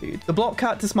inquietude. The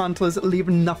Blokkat dismantlers leave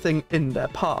nothing in their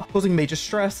path, causing major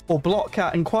stress or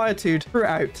Blokkat inquietude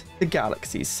throughout the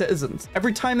galaxy's citizens.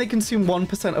 Every time they consume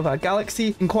 1% of our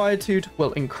galaxy, inquietude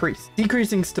will increase,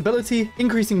 decreasing stability,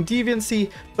 increasing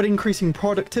deviancy, but increasing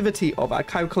productivity of our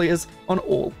calculators on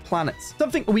all planets.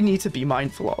 Something we need to be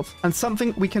mindful of, and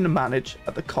something we can manage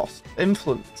at the cost of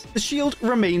influence. The shield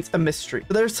remains a mystery,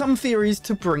 but there are some theories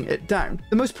to bring it down.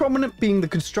 The most prominent being the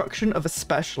construction of a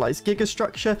specialized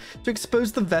gigastructure to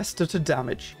expose the Vesta to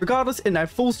damage. Regardless, it now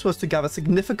falls to us to gather a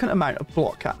significant amount of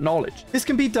Blokkat knowledge. This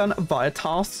can be done via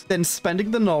tasks, then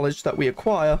spending the knowledge that we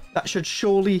acquire. That should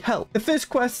surely help. The first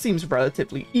quest seems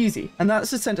relatively easy, and that's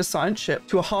to send a science ship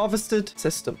to a harvested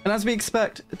system. And as we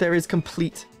expect, there is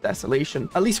complete desolation.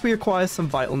 At least we acquire some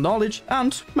vital knowledge,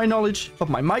 and my knowledge of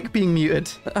my mic being muted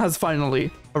has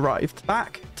finally arrived.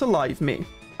 Back to live me.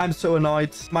 I'm so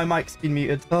annoyed. My mic's been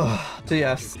muted. Oh, so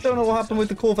yes. Don't know what happened with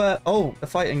the corvette. Oh, they're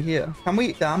fighting here. Can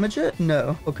we damage it?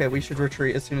 No. Okay, we should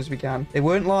retreat as soon as we can. They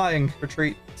weren't lying.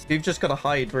 Retreat. We've just got to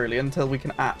hide, really, until we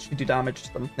can actually do damage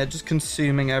to them. They're just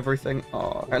consuming everything.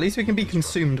 Oh, at least we can be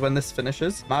consumed when this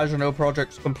finishes. Magino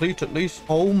project's complete, at least.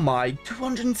 Oh my.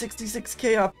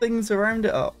 266k have things around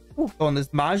it up. Oh, and there's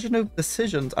Magino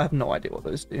decisions. I have no idea what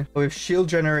those do. Oh, we have shield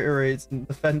generator raids and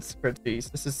defense grid piece.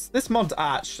 This mod's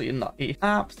actually nutty.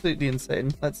 Absolutely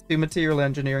insane. Let's do material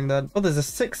engineering then. Oh, there's a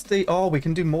 60. Oh, we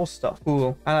can do more stuff.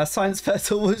 Cool. And our science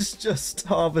vessel was just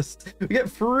harvest. We get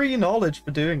free knowledge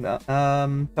for doing that.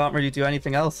 Can't really do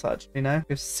anything else actually, you know.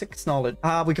 We have 6 knowledge.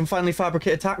 We can finally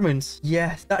fabricate attack moons.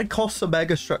 Yes, that costs a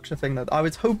mega structure thing that I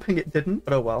was hoping it didn't,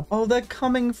 but oh well. Oh, they're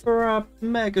coming for our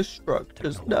mega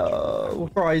structures. No.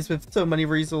 Prize guys with so many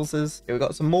resources. Okay, we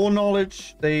got some more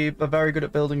knowledge. They are very good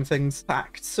at building things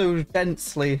packed so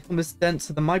densely, almost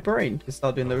denser than my brain. We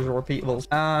start doing those repeatables.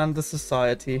 And the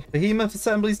society. Behemoth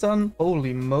assembly's done.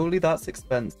 Holy moly, that's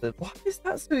expensive. Why is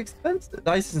that so expensive?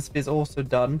 Dyson Sphere is also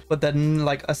done, but then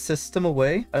like a system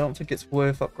away. I don't think it's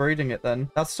worth upgrading it then.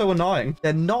 That's so annoying.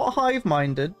 They're not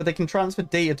hive-minded, but they can transfer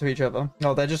data to each other.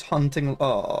 No, they're just hunting.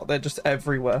 Oh, they're just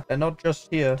everywhere. They're not just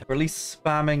here. We're at least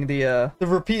spamming the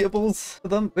repeatables for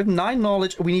them. We have 9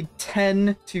 knowledge. We need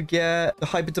 10 to get the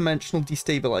hyperdimensional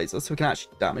destabilizer so we can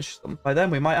actually damage them. By then,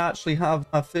 we might actually have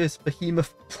our first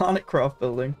behemoth planetcraft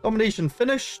building. Domination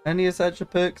finished. Any essential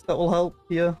perks that will help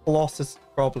here? Colossus,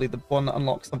 probably the one that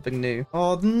unlocks something new.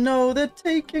 Oh no, they're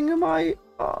taking my...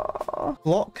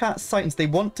 Blokkats Titans, they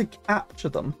want to capture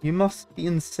them. You must be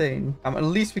insane. At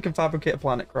least we can fabricate a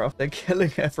planet craft. They're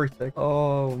killing everything.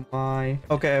 Oh my.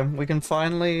 Okay, we can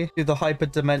finally do the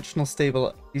hyperdimensional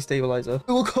destabilizer.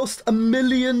 It will cost $1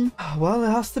 million. Well, it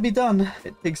has to be done.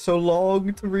 It takes so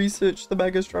long to research the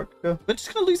mega structure. We're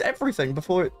just gonna lose everything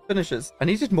before it finishes. I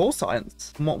needed more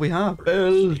science than what we have.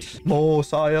 Build more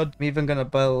science. I'm even gonna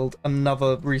build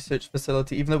another research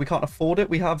facility. Even though we can't afford it,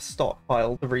 we have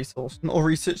stockpiled the resource.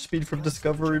 Or research speed from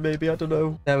discovery, maybe. I don't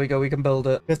know. There we go. We can build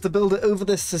it. We have to build it over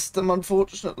this system,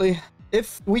 unfortunately.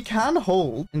 If we can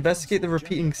hold, investigate the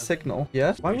repeating signal.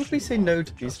 Yeah. Why would we say no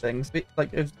to these things?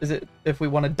 Like, is it if we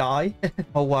want to die?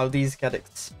 Oh, wow. These get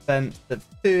expensive.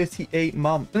 38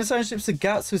 months. Then assign ships to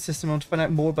Gatsu system to find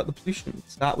out more about the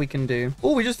pollutions. That we can do.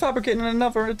 Oh, we just fabricated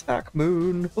another attack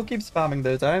moon. We'll keep spamming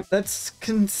those out. Let's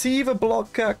conceive a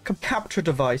Blokkat capture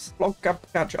device. Blokkat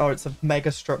capture. Oh, it's a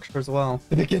mega structure as well.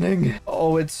 The beginning.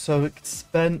 Oh, it's so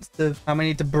expensive. How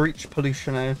many to breach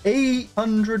pollution now?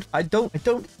 800. I don't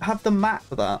have the map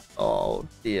for that. Oh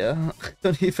dear. I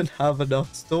don't even have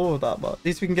enough store of that much. At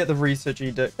least we can get the research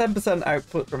edict. 10%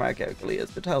 output from our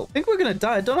calculators would help. I think we're gonna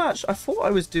die. I don't actually. I thought I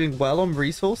was doing well on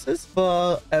resources,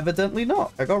 but evidently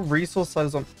not. I got resource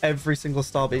silos on every single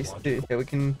starbase too. Okay, we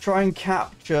can try and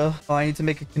capture. Oh, I need to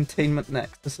make a containment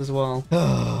nexus as well.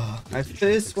 I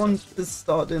first want to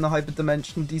start doing the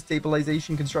hyperdimension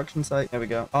destabilization construction site. There we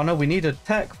go. Oh no, we need a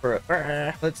tech for it.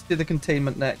 Let's do the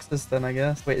containment nexus then, I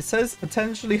guess. Wait, it says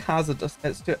potentially hazardous.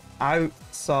 Let's do it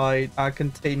outside our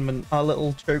containment, our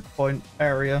little choke point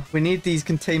area. We need these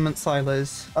containment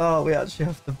silos. Oh, we actually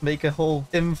have to make a whole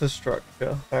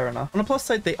infrastructure. Fair enough. On the plus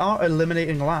side, they are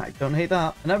eliminating lag. Don't hate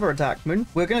that. Another attack moon.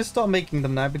 We're going to start making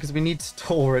them now because we need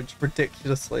storage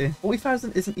ridiculously.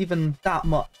 40,000 isn't even that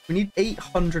much. We need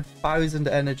 800,000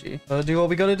 energy. Gotta do what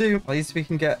we gotta do. At least we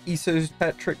can get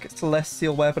esoteric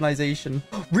celestial weaponization.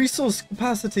 Resource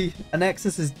capacity. A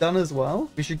nexus is done as well.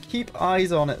 We should keep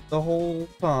eyes on it the whole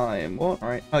time. What? All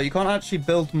right. Oh, you can't actually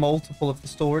build multiple of the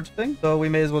storage thing, so we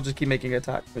may as well just keep making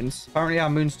attack moons. Apparently our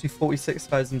moons do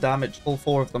 46,000 damage, all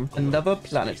 4 of them. Another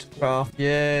planet craft.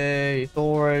 Yay.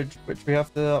 Storage, which we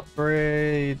have to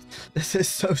upgrade. This is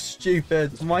so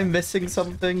stupid. Am I missing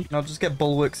something? I'll just get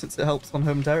bulwark since it helps on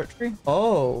home territory.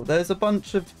 Oh, there's a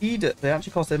bunch of edicts. They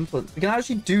actually cost influence. We can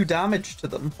actually do damage to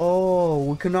them. Oh,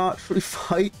 we can actually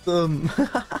fight them.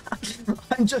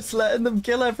 I'm just letting them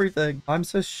kill everything. I'm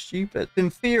so stupid. In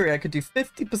theory, I could do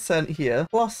 50% here,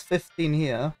 plus 15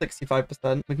 here,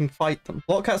 65%. We can fight them.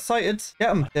 Blokkats sighted. Get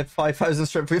them. They have 5,000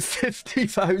 strength with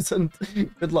 50,000.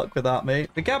 Good luck with that, mate.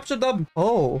 We captured them.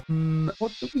 Oh,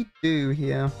 what do we do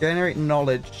here? Generate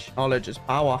knowledge. Knowledge is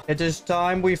power. It is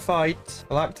time we fight.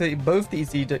 We'll activate both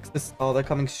these edicts. Oh, they're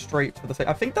coming straight for the thing.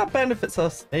 I think that benefits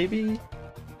us. Maybe.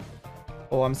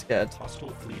 Oh, I'm scared. Hostile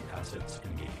fleet assets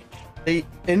engaged. They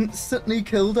instantly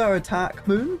killed our attack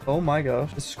moon. Oh my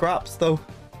gosh. The scraps though.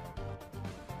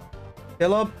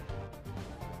 Kill up.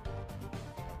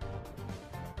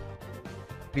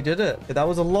 We did it. Okay, that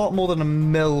was a lot more than a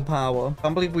mil power.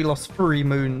 Can't believe we lost 3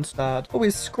 moons, Dad. Oh,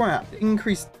 we're scrapped.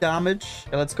 Increased damage.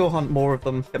 Okay, let's go hunt more of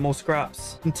them. Get more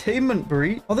scraps. Containment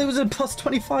breach. Oh, there was a plus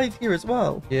 25 here as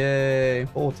well. Yay.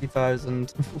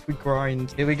 40,000. We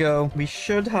grind. Here we go. We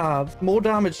should have more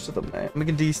damage to them now. And we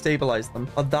can destabilize them.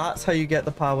 Oh, that's how you get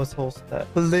the power source there.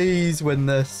 Please win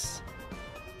this.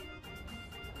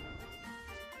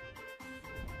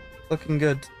 Looking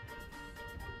good.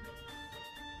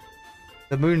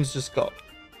 The moons just got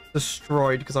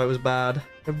destroyed because I was bad.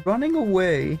 They're running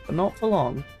away, but not for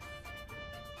long.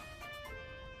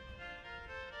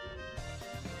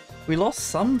 We lost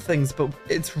some things, but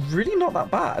it's really not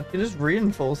that bad. We can just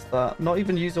reinforce that. Not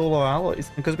even use all our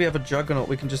alloys. Because we have a Juggernaut,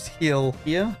 we can just heal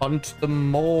here. Hunt them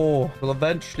more. We'll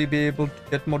eventually be able to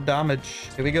get more damage.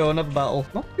 Here we go, another battle.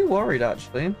 Not too worried,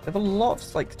 actually. They have a lot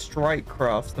of, like, strike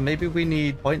crafts. So maybe we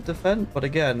need point defense. But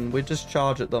again, we just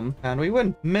charge at them. And we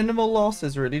win. Minimal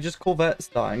losses, really. Just corvettes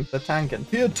dying. They're tanking.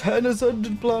 Tier 10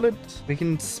 ascended planet. We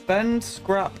can spend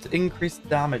scrap to increase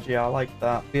damage. Yeah, I like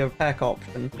that. We have tech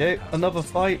option. Okay, another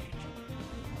fight.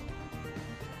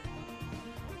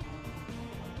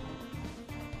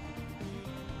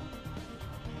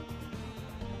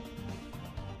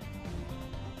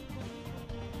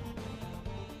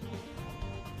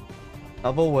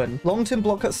 Another win. Long-term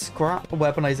Blokkats scrap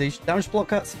weaponization. Damage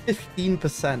Blokkats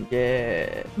 15%.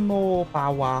 Yeah. More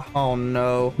power. Oh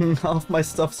no. Half my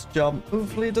stuff's jumped.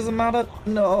 Hopefully it doesn't matter.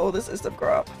 No, this is the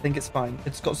crap. I think it's fine.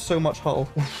 It's got so much hull.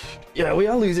 Yeah, we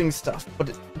are losing stuff,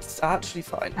 but it's actually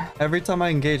fine. Every time I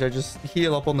engage, I just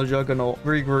heal up on the Juggernaut,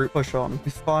 regroup, push on.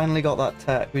 We finally got that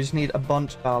tech. We just need a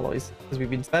bunch of alloys because we've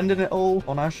been spending it all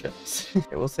on our ships.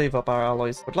 Okay, we'll save up our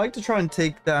alloys. I'd like to try and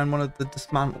take down one of the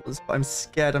dismantlers, but I'm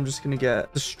scared I'm just going to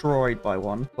get destroyed by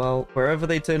one. Well, wherever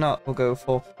they turn up, we'll go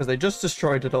for because they just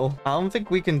destroyed it all. I don't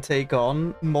think we can take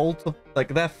on multiple,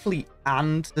 like their fleet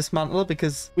and dismantler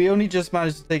because we only just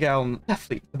managed to take out their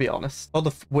fleet, to be honest. Oh,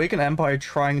 the Wagon Empire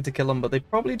trying to kill them, but they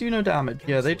probably do no damage.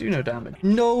 Yeah, they do no damage.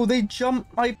 No, they jump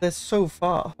like they're so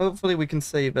far. Hopefully we can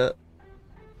save it.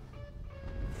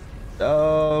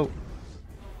 Oh,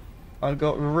 I've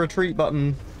got a retreat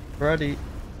button ready.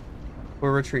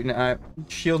 We're retreating it out.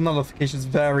 Shield nullification is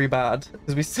very bad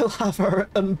because we still have our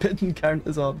unbidden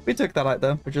counters on. We took that out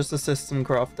though. We're just a system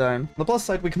craft down. On the plus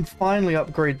side, we can finally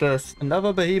upgrade this.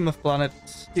 Another behemoth planet.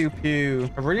 Pew pew.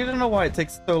 I really don't know why it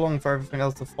takes so long for everything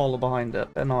else to follow behind it.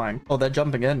 Annoying. Oh, they're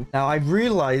jumping in. Now, I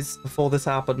realized before this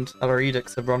happened that our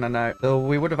edicts are running out. So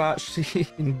we would have actually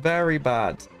been very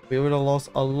bad. We would have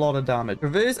lost a lot of damage.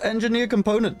 Reverse engineer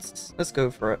components. Let's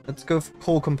go for it. Let's go for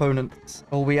core components.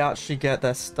 Oh, we actually get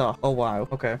their stuff. Oh, wow.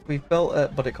 Okay. We built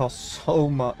it, but it costs so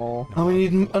much more. Oh, we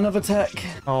need another tech.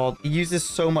 Oh, it uses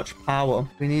so much power.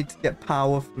 We need to get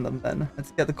power from them then.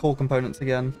 Let's get the core components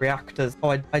again. Reactors. Oh,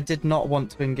 I did not want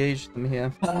to engage them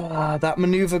here. Ah, that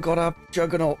maneuver got our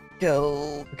Juggernaut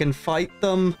killed. We can fight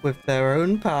them with their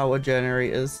own power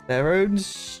generators. Their own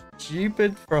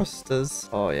stupid thrusters.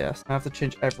 Oh yes, I have to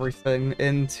change everything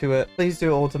into it. Please do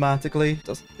it automatically. It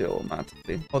doesn't do it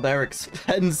automatically. Oh, they're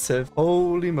expensive.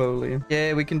 Holy moly.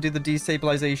 Yeah, we can do the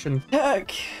destabilization.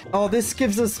 Heck. Oh, this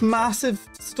gives us massive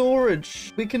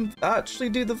storage. We can actually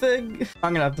do the thing.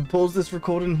 I'm gonna have to pause this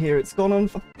recording here. It's gone on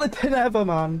for flipping ever,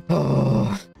 man.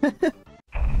 Oh.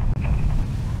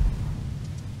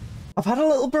 I've had a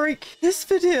little break. This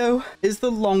video is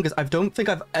the longest. I don't think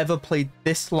I've ever played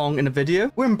this long in a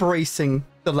video. We're embracing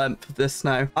the length of this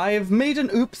now. I have made an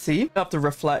oopsie after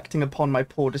reflecting upon my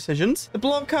poor decisions. The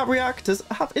Blokkats reactors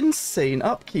have insane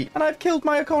upkeep, and I've killed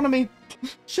my economy.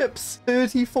 Ships,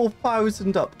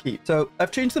 34,000 upkeep. So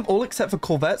I've changed them all except for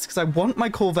corvettes because I want my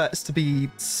corvettes to be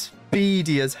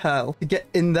speedy as hell to get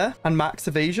in there and max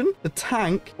evasion. The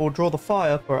tank or draw the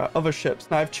fire for our other ships.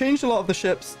 Now I've changed a lot of the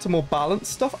ships to more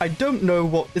balanced stuff. I don't know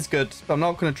what is good, so I'm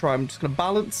not going to try. I'm just going to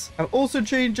balance. I'm also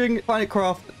changing planet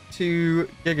craft to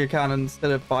giga cannons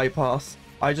instead of bypass.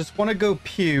 I just want to go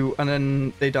pew and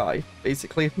then they die.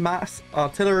 Basically, mass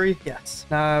artillery. Yes.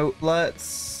 Now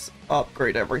let's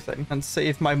upgrade everything and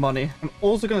save my money. I'm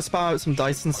also going to spam out some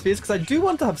Dyson spheres because I do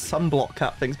want to have some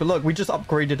Blokkat things, but look, we just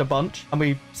upgraded a bunch and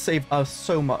we saved us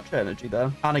so much energy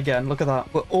there. And again, look at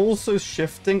that. We're also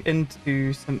shifting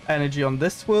into some energy on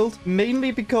this world,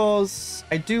 mainly because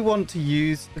I do want to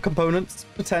use the components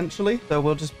potentially. So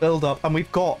we'll just build up, and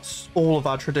we've got all of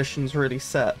our traditions really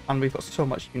set, and we've got so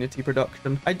much unity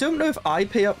production. I don't know if I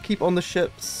pay upkeep on the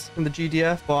ships in the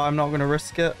GDF, but I'm not going to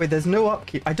risk it. Wait, there's no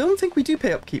upkeep. I don't think we do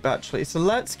pay upkeep actually. So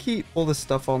let's keep all this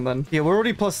stuff on then. Yeah, we're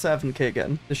already plus 7k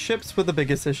again. The ships were the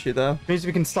biggest issue there. It means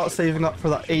we can start saving up for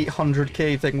that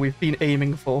 800k thing we've been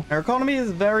aiming for. Our economy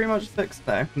is very much fixed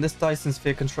now. And this Dyson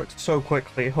sphere constructed so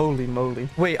quickly. Holy moly.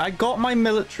 Wait, I got my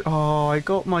military. Oh, I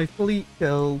got my fleet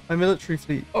killed. My military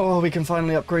fleet. Oh, we can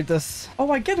finally upgrade this.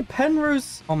 Oh, I get a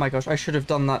Penrose. Oh my gosh, I should have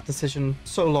done that decision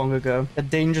so long ago. They're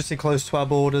dangerously close to our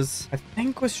borders. I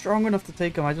think we're strong enough to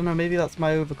take them. I don't know. Maybe that's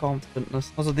my overconfidentness.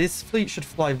 Also, this fleet should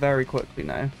fly very quickly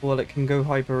now. Well, it can go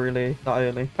hyper relay that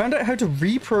early. Found out how to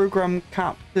reprogram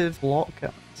captive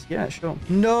Blokkats. Yeah, sure.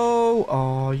 No.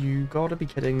 Oh, you gotta be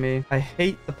kidding me. I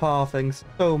hate the pathing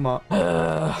so much.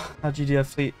 Our GDF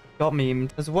fleet got memed.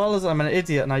 As well as I'm an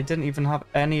idiot and I didn't even have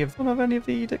any of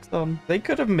the edicts on. They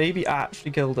could have maybe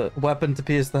actually killed it. Weapon to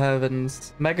pierce the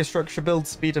heavens. Mega structure build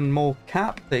speed and more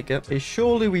cap. Take it. Okay,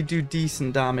 surely we do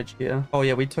decent damage here. Oh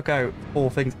yeah, we took out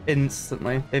 4 things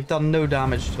instantly. They've done no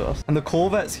damage to us. And the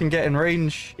corvettes can get in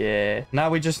range. Yeah. Now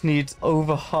we just need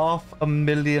over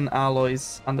 500,000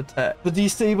 alloys and the tech. The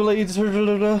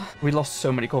destabilizer. We lost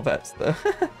so many corvettes there.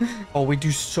 Oh, we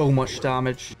do so much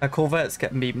damage. Our corvettes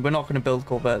get memed. We're not going to build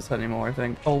corvettes anymore, I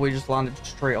think. Oh, we just landed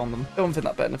straight on them. Don't think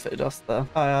that benefited us there.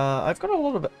 I've got a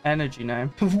lot of energy now.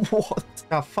 What?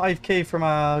 5k from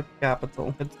our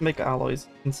capital. Let's make alloys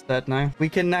instead now. We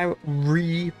can now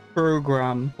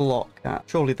reprogram Blokkats.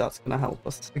 Surely that's going to help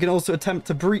us. We can also attempt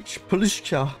to breach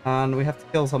Polishka, and we have to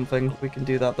kill something. We can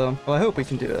do that though. Well, I hope we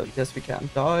can do it. Yes, we can.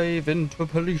 Dive into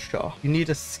Polishka. You need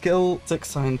a skill 6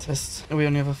 scientist. We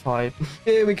only have a 5.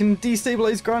 Here we can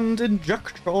destabilize grand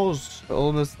injectors. We're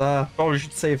almost there. Probably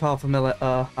should save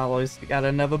 500,000 alloys. We got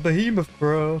another behemoth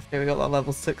growth. Okay, we got that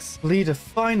level 6 leader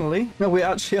finally. No, we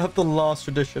actually have the last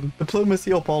tradition.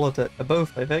 Diplomacy or politics. They're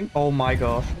both, I think. Oh my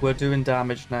gosh. We're doing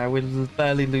damage now. We're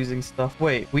barely losing stuff.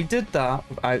 Wait, we did that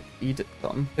without edict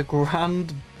on. The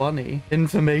Grand Bunny.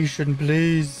 Information,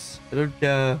 please. I don't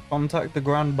care. Contact the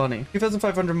Grand Bunny.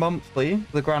 2,500 monthly.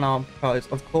 The Grand Archives,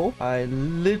 of course. I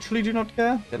literally do not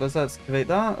care. Okay, let's excavate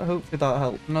that. Hopefully that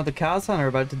helps. No, the Kazan are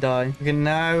about to die. We can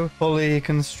now fully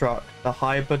construct the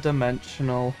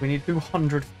hyperdimensional. We need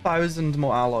 200,000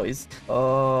 more alloys.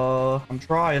 I'm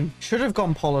trying. Should have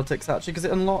gone politics actually, because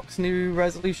it unlocks new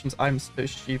resolutions. I'm so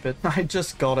stupid. I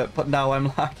just got it, but now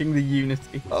I'm lacking the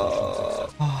unity.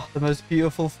 The most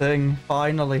beautiful thing.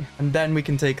 Finally. And then we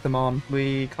can take them on.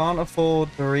 We can't afford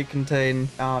to recontain.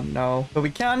 Oh no. But we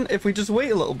can if we just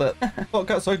wait a little bit.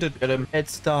 Blokkats, I did get him.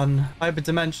 It's done.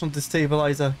 Hyperdimensional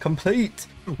destabilizer complete.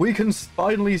 We can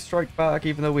finally strike back,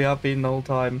 even though we have been the whole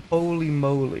time. Holy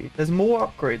moly. There's more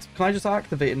upgrades. Can I just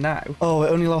activate it now? Oh, it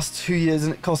only lasts 2 years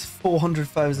and it costs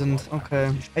 400,000.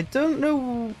 Okay. I don't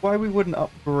know why we wouldn't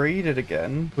upgrade it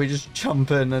again. We just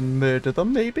jump in and murder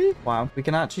them, maybe? Wow. We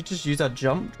can actually just use our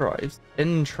jump drives.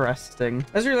 Interesting.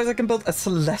 I just realized I can build a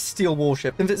celestial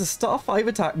warship. Converts a star 5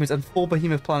 attack moves and 4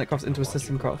 behemoth planet crafts into a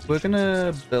system craft. We're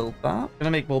gonna build that.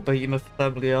 Gonna make more behemoth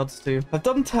thermal yards too. I've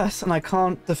done tests and I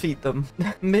can't defeat them.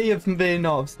 may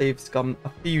not have saved scum a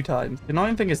few times. The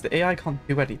annoying thing is the AI can't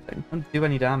do anything. Can't do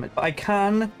any damage. But I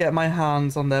can get my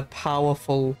hands on their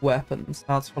powerful weapons.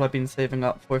 That's what I've been saving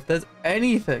up for. If there's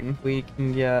anything we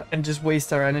can get and just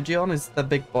waste our energy on, is the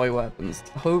big boy weapons.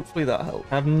 Hopefully that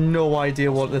helps. I have no idea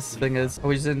what this thing is.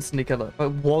 I just instantly kill it. But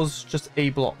it was just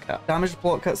a Blokkats. Damage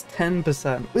Blokkats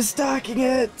 10%. We're stacking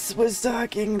it. We're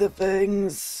stacking the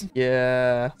things.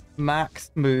 Yeah.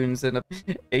 Max moons and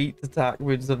 8 attack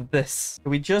moons of this.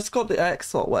 We just got the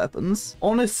X-Slot weapons.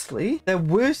 Honestly, they're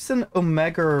worse than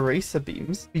Omega Eraser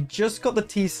Beams. We just got the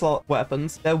T-Slot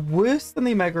weapons. They're worse than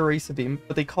the Omega Eraser Beam,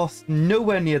 but they cost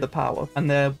nowhere near the power. And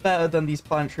they're better than these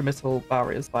planetary missile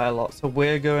barriers by a lot. So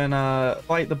we're going to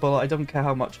fight the bullet. I don't care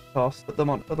how much it costs. Put them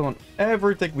on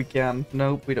everything we can.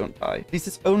 Nope, we don't die. At least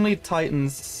it's only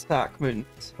Titans stack moons.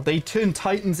 They turn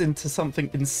Titans into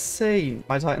something insane.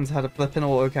 My Titans had a flipping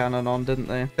autocannon on, didn't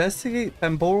they? Investigate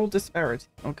temporal disparity.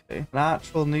 Okay, an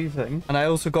actual new thing. And I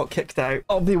also got kicked out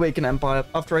of the Awakened Empire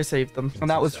after I saved them, and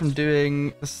that was from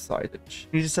doing the silage.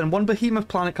 You need to send 1 behemoth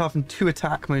planet craft and 2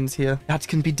 attack moons here. That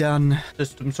can be done.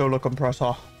 System solar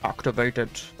compressor activated.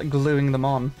 Like gluing them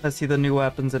on. Let's see the new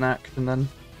weapons in action then.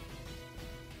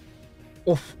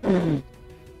 Oof.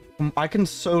 I can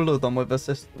solo them with a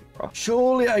system craft.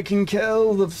 Surely I can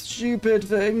kill the stupid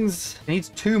things. It needs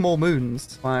 2 more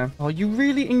moons. Wow. Are you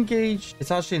really engaged? It's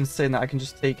actually insane that I can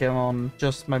just take him on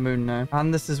just my moon now.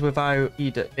 And this is without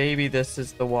edict. Maybe this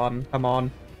is the one. Come on.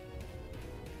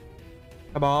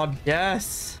 Come on.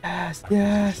 Yes. Yes.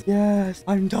 Yes. Yes.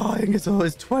 I'm dying. It's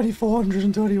always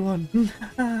 2,421.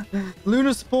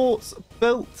 Lunar Sports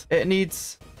built. It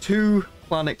needs 2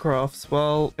 planet crafts.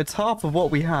 Well, it's half of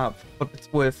what we have, but it's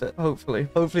worth it. Hopefully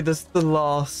this is the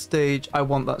last stage. I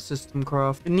want that system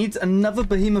craft. It needs another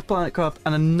behemoth planet craft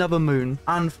and another moon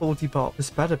and 40 pop. This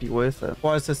better be worth it.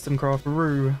 Why system craft?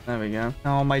 Roo. There we go.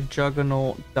 Oh, my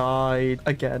juggernaut died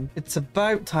again. It's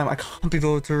about time. I can't be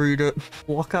bothered to read it.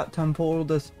 Look at temporal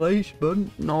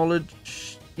displacement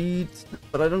knowledge. speeds,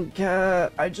 but I don't care.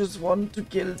 I just want to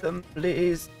kill them,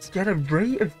 please. Get a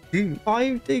rate of doom.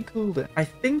 5-day cooldown. I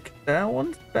think that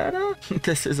one's better.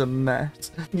 This is a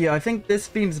mess. Yeah, I think this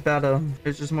theme's better.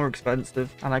 It's just more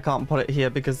expensive, and I can't put it here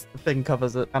because the thing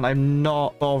covers it, and I'm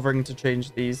not bothering to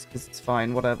change these because it's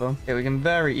fine, whatever. Okay, we can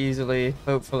very easily,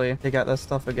 hopefully, dig out their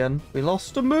stuff again. We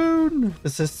lost a moon. The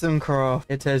system craft.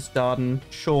 It is done.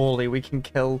 Surely we can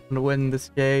kill and win this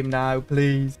game now,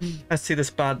 please. Let's see this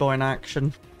bad boy in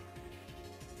action.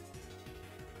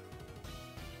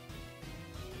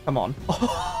 Come on.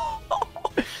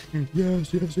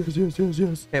 Yes.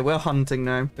 Okay, we're hunting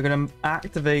now. We're gonna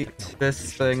activate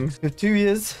this thing. We have 2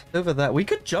 years over there. We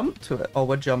could jump to it. Oh,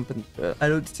 we're jumping to it. I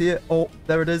don't see it. Oh,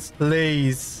 there it is.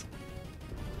 Please.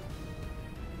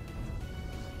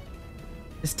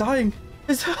 It's dying.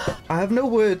 I have no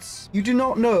words. You do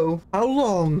not know how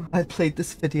long I played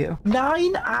this video.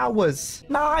 9 hours.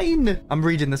 9. I'm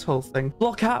reading this whole thing.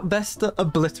 Blokkat Vesta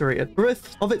obliterated.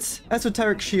 Bereft of its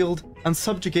esoteric shield and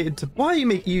subjugated to... Why are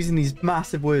you using these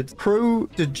massive words?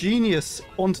 Prodigious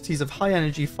quantities of high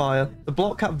energy fire. The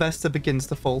Blokkat Vesta begins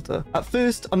to falter. At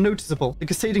first, unnoticeable, the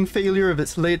cascading failure of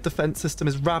its layered defense system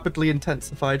is rapidly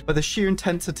intensified by the sheer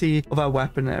intensity of our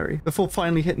weaponry, before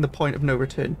finally hitting the point of no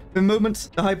return. In moments,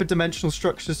 the hyperdimensional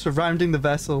structures surrounding the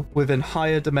vessel within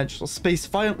higher dimensional space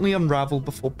violently unravel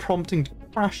before prompting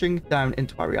crashing down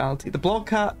into our reality. The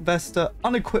Blokkat Vesta,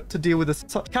 unequipped to deal with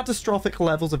such catastrophic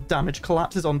levels of damage,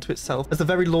 collapses onto itself as the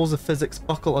very laws of physics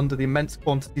buckle under the immense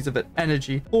quantities of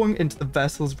energy pouring into the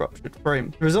vessel's ruptured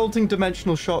frame. The resulting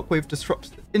dimensional shockwave disrupts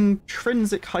the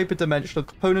intrinsic hyperdimensional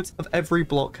components of every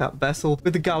Blokkat vessel,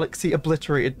 with the galaxy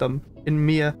obliterated them in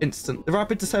mere instant. The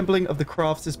rapid disassembling of the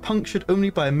crafts is punctured only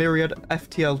by a myriad of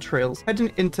FTL trails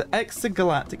heading into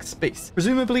extragalactic space,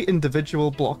 presumably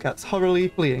individual Blokkats hurriedly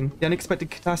fleeing the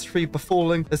unexpected catastrophe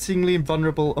befalling the seemingly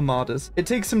invulnerable armadas. It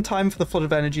takes some time for the flood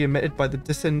of energy emitted by the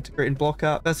disintegrating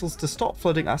Blokkat vessels to stop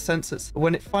flooding our senses, but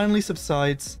when it finally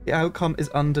subsides, the outcome is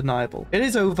undeniable. It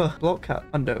is over. Blokkat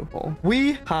are no more.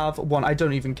 We have won. I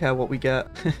don't even care what we get.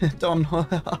 Done.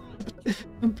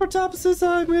 Perhaps as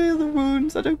I wear the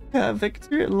wounds, I don't care.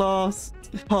 Victory at last.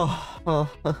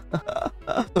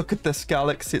 Look at this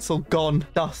galaxy. It's all gone.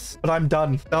 Dust. But I'm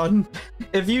done. Done.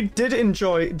 If you did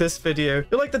enjoy this video,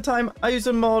 you're like the time I use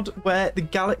a mod where the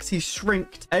galaxy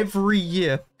shrinked every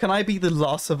year. Can I be the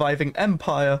last surviving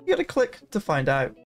empire? You gotta click to find out.